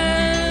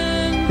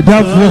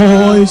 the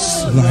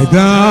voice like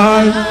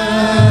that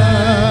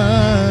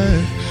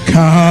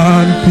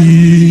can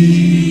be.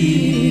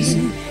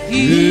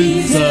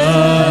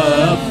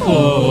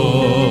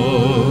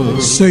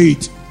 Say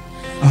it.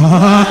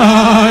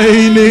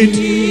 I need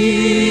you.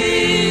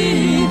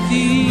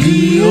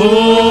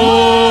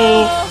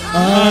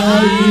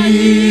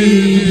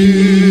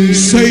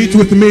 Say it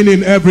with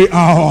meaning every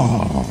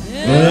hour.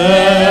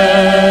 Every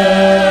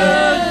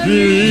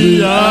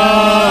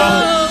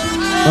hour.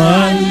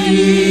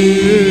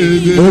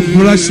 Oh,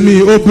 bless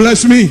me. Oh,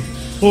 bless me.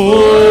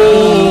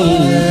 Oh,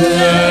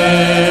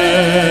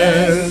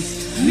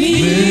 bless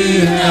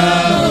me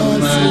now,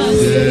 my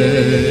day.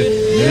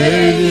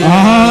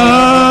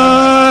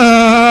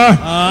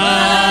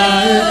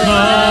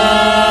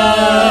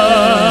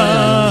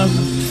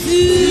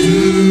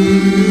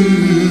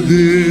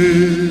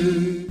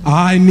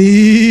 I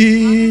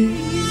need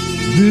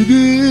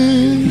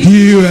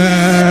you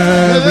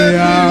every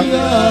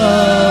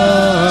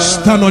hour.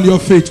 Stand on your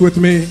feet with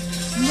me.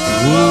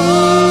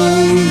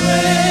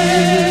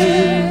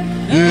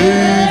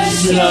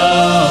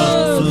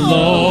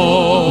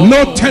 No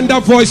tender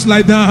voice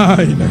like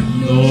thine.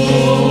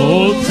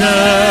 No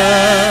tender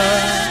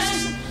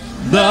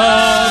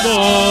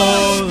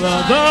voice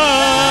like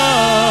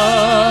thine.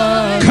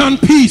 Can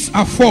peace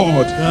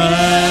afford?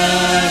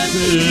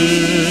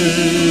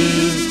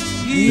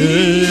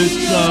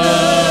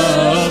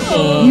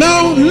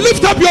 Now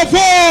lift up your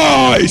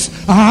voice.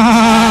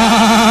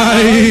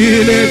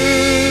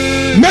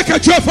 Make a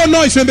joyful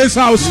noise in this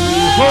house.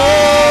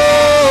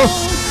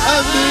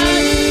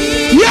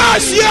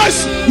 Yes,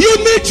 yes, you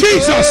need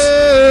Jesus.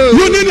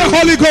 You need the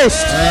Holy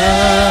Ghost.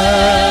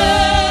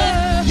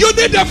 You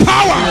need the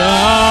power.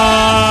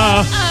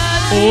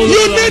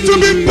 You need to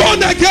be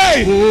born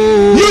again.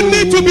 You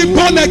need to be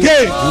born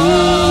again.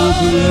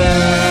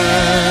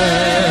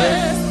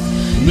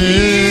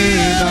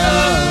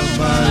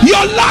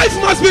 Your life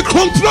must be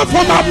controlled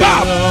from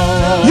above.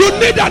 You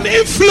need an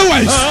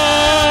influence.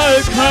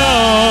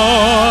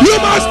 You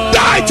must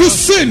die to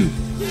sin.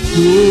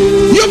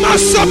 You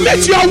must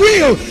submit your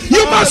will.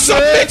 You must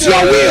submit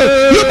your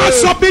will. You must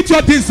submit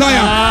your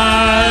desire.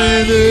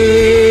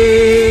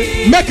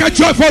 Make a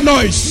joyful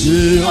noise.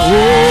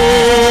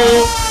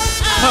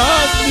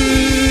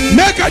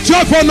 Make a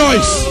joyful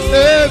noise.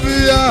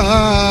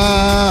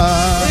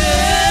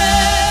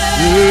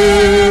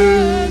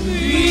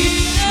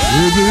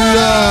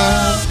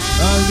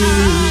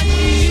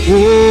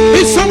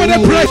 Is somebody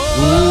praying?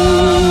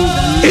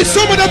 Is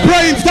somebody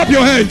praying? Stop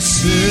your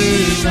hands.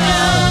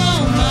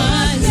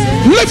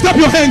 Lift up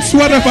your hands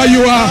wherever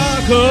you are.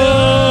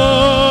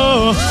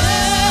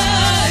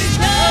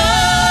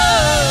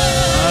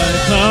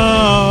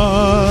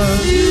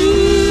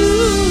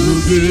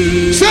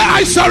 Say,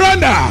 I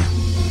surrender.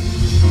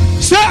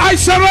 Say, I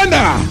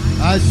surrender.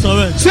 I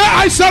surrender. Say,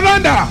 I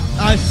surrender.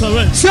 I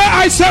surrender. Say,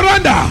 I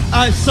surrender.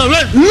 I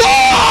surrender.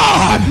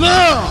 Lord,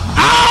 Lord,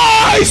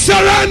 I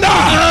surrender.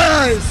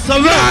 I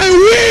surrender.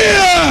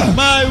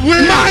 My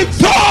my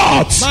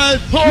thoughts,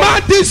 my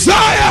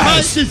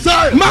desires,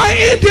 my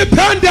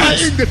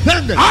independence.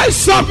 I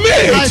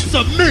submit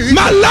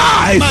my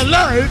life.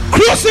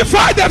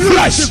 Crucify the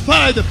flesh.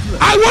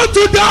 I want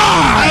to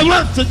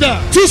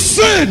die. To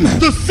sin.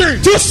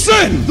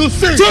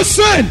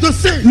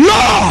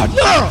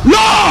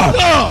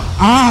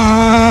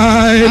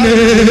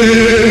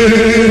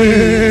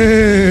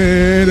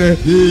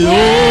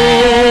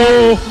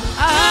 Lord,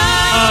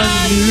 I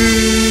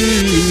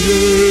need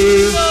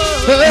you.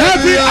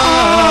 Every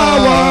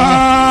hour.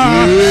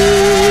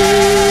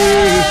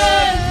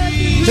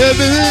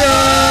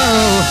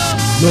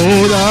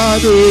 Lord, I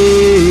do.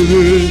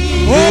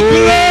 Oh,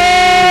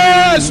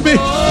 bless me.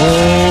 Oh,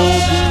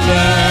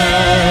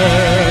 bless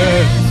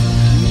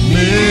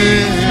me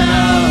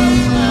now,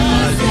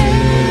 my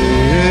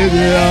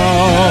Savior.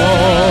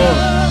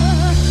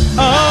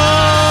 I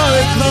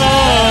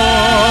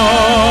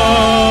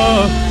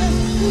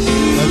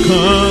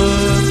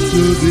come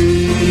to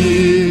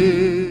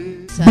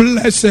thee.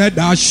 Blessed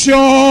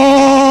assurance.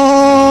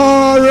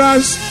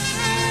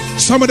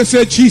 Somebody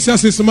say,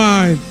 Jesus is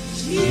mine.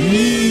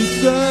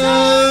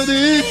 Jesus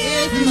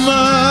is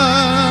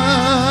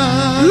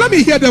mine. Let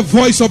me hear the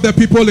voice of the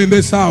people in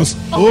this house.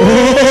 Oh,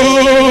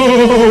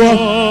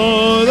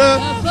 the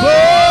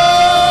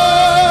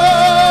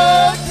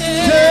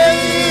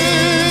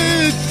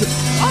taste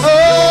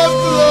of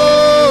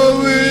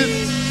glory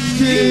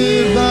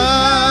divine.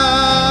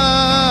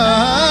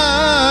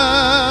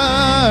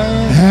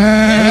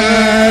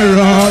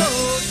 Herod,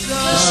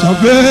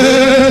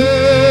 Sabbath.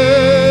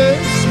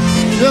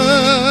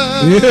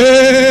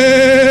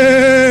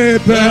 Yeah.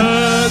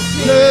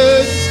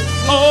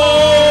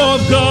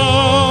 of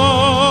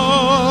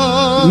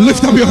God.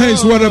 Lift up your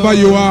hands wherever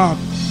you are.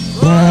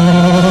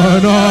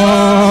 Born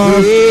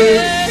of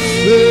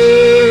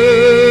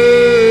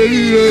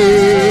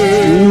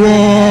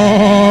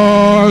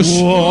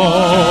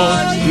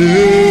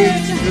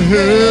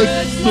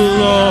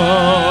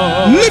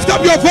lift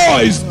up your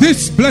voice.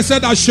 This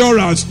blessed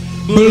assurance.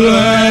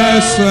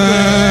 Blessed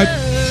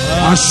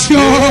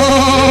assurance.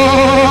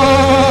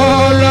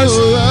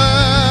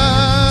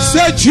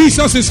 Say,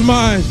 Jesus is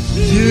mine.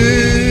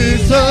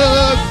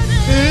 Jesus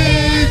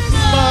is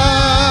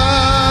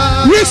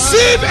mine.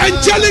 Receive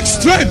angelic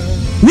strength.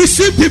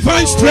 Receive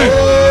divine strength.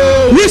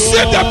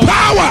 Receive the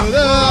power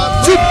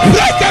to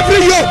break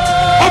every yoke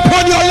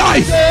upon your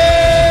life.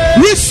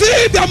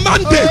 Receive the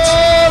mandate.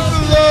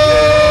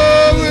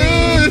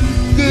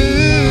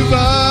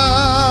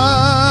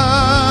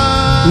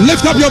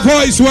 Lift up your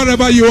voice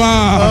wherever you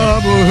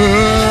are.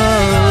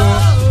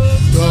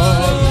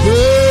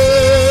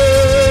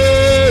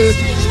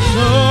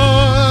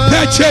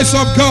 Purchase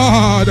of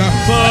God.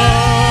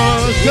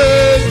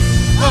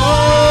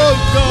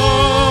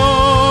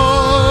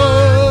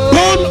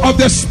 Born of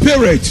the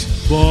Spirit.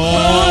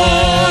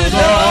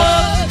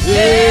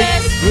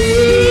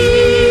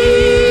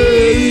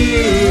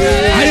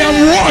 I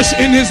am washed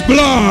in His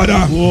blood.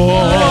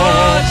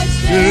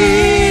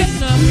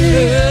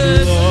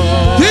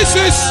 This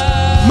is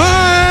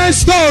my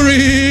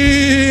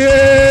story.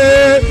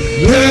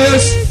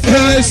 This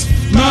is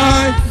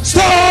my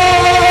story.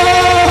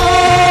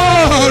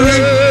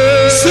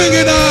 Sing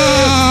it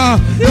out.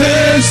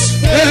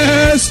 This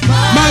is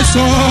my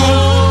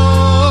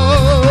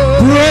song.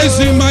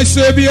 Praising my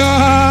Savior.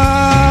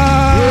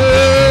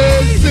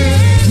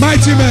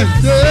 Mighty man.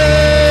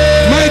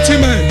 Mighty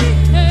man.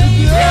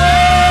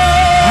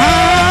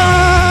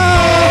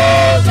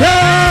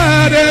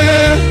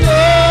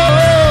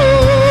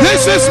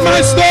 This is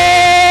my story.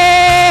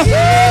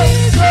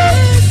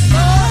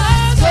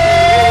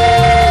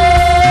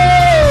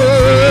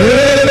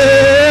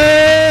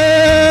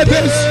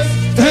 This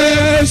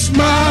is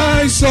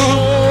my song.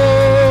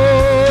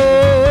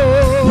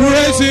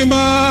 Praising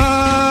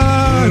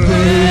my,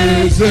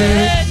 this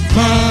is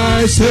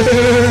my Savior.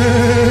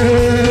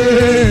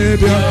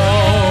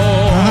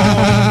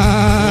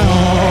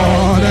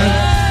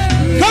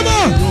 Come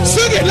on,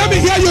 sing it. Let me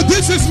hear you.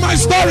 This is my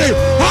story.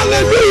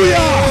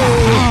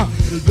 Hallelujah.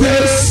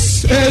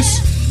 This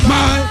is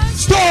my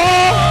story.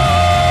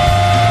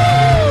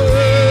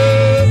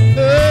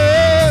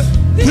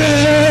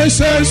 This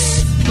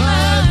is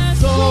my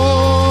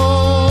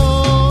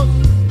song.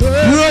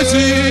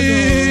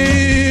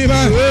 Receive.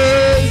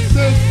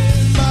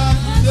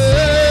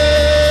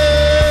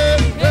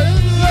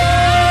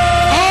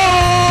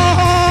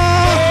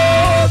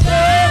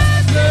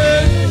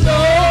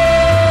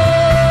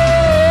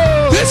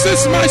 This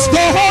is my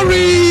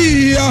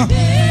story.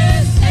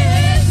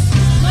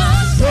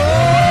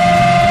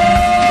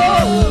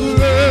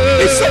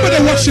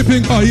 Somebody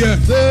worshiping God here.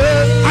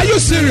 Are you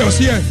serious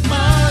here?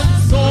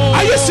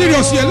 Are you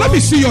serious here? Let me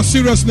see your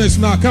seriousness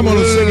now. Come on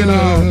and sing it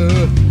now.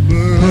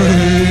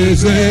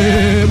 Praise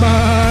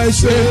my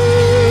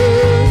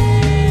Savior.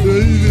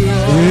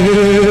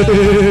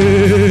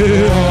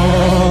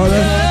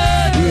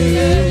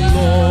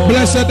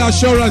 Blessed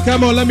assurance.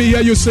 Come on, let me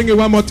hear you sing it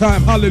one more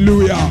time.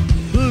 Hallelujah.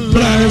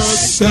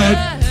 Blessed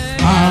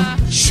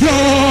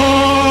assurance.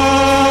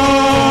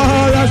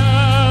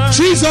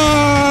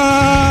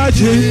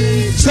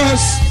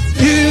 Jesus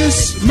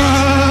is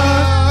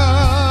mine.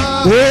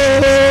 Oh,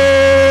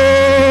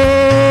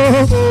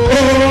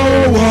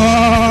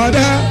 what a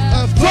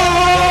fountain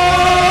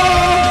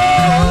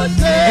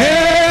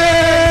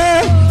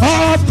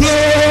of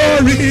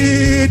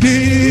glory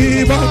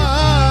divine.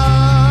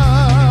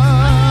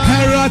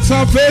 Herald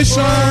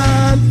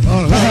salvation,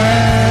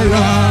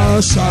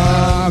 herald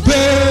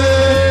salvation.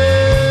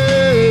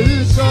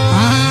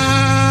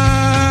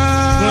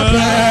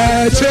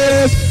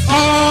 Purchase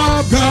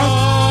of God.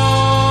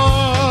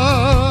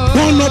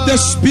 Born of the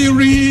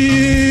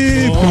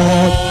Spirit,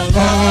 born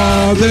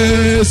of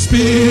the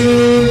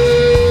Spirit,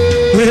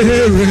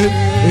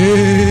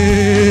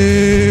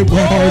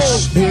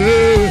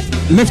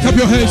 lift up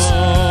your hands,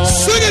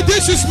 sing it.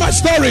 This is my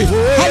story.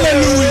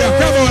 Hallelujah.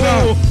 Come on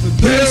now.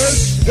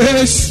 This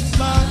is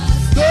my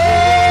story.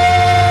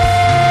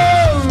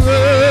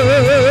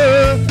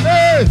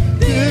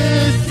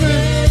 This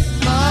is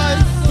my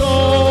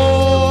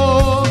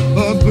song. A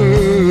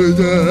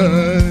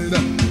burden.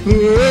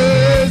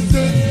 This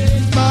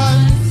is my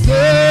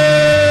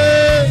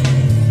Savior.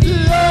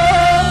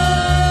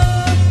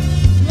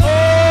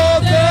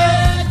 Oh,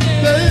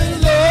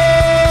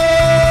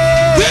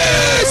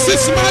 this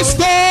is my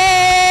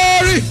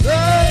story.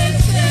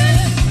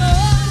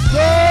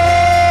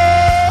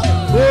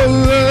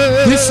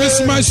 This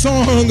is my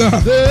song.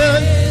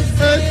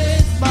 This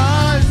is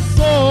my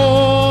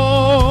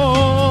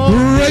song.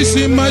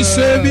 Praising my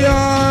Savior.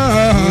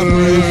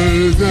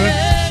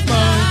 Praising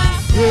my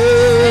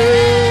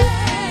Savior.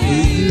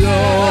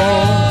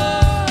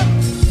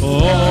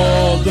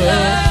 All the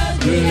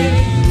day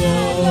long.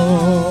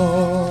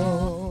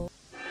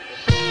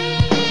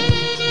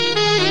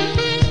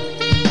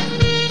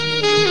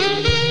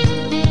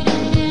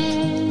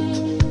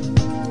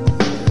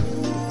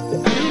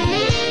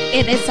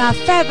 It is our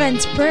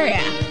fervent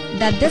prayer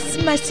that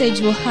this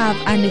message will have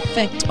an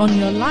effect on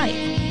your life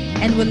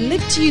and will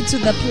lift you to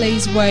the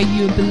place where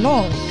you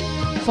belong.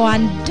 For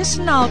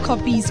additional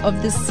copies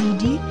of the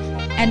CD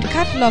and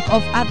catalog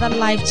of other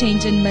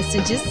life-changing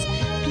messages,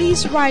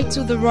 please write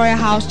to the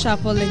Royalhouse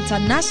Chapel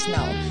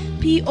International,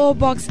 P.O.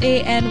 Box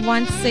AN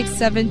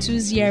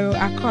 16720,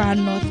 Accra,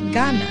 North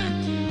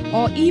Ghana,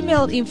 or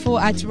email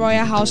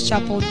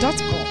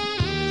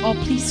info@royalhousechapel.com, or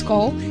please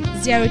call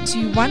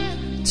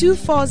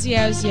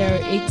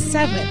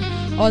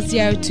 021-240087 or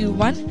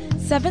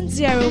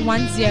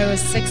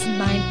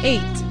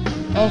 021-7010-698,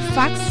 or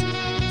fax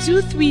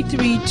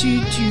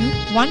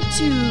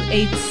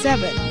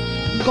 23322-1287.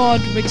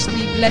 God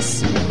richly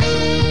bless you.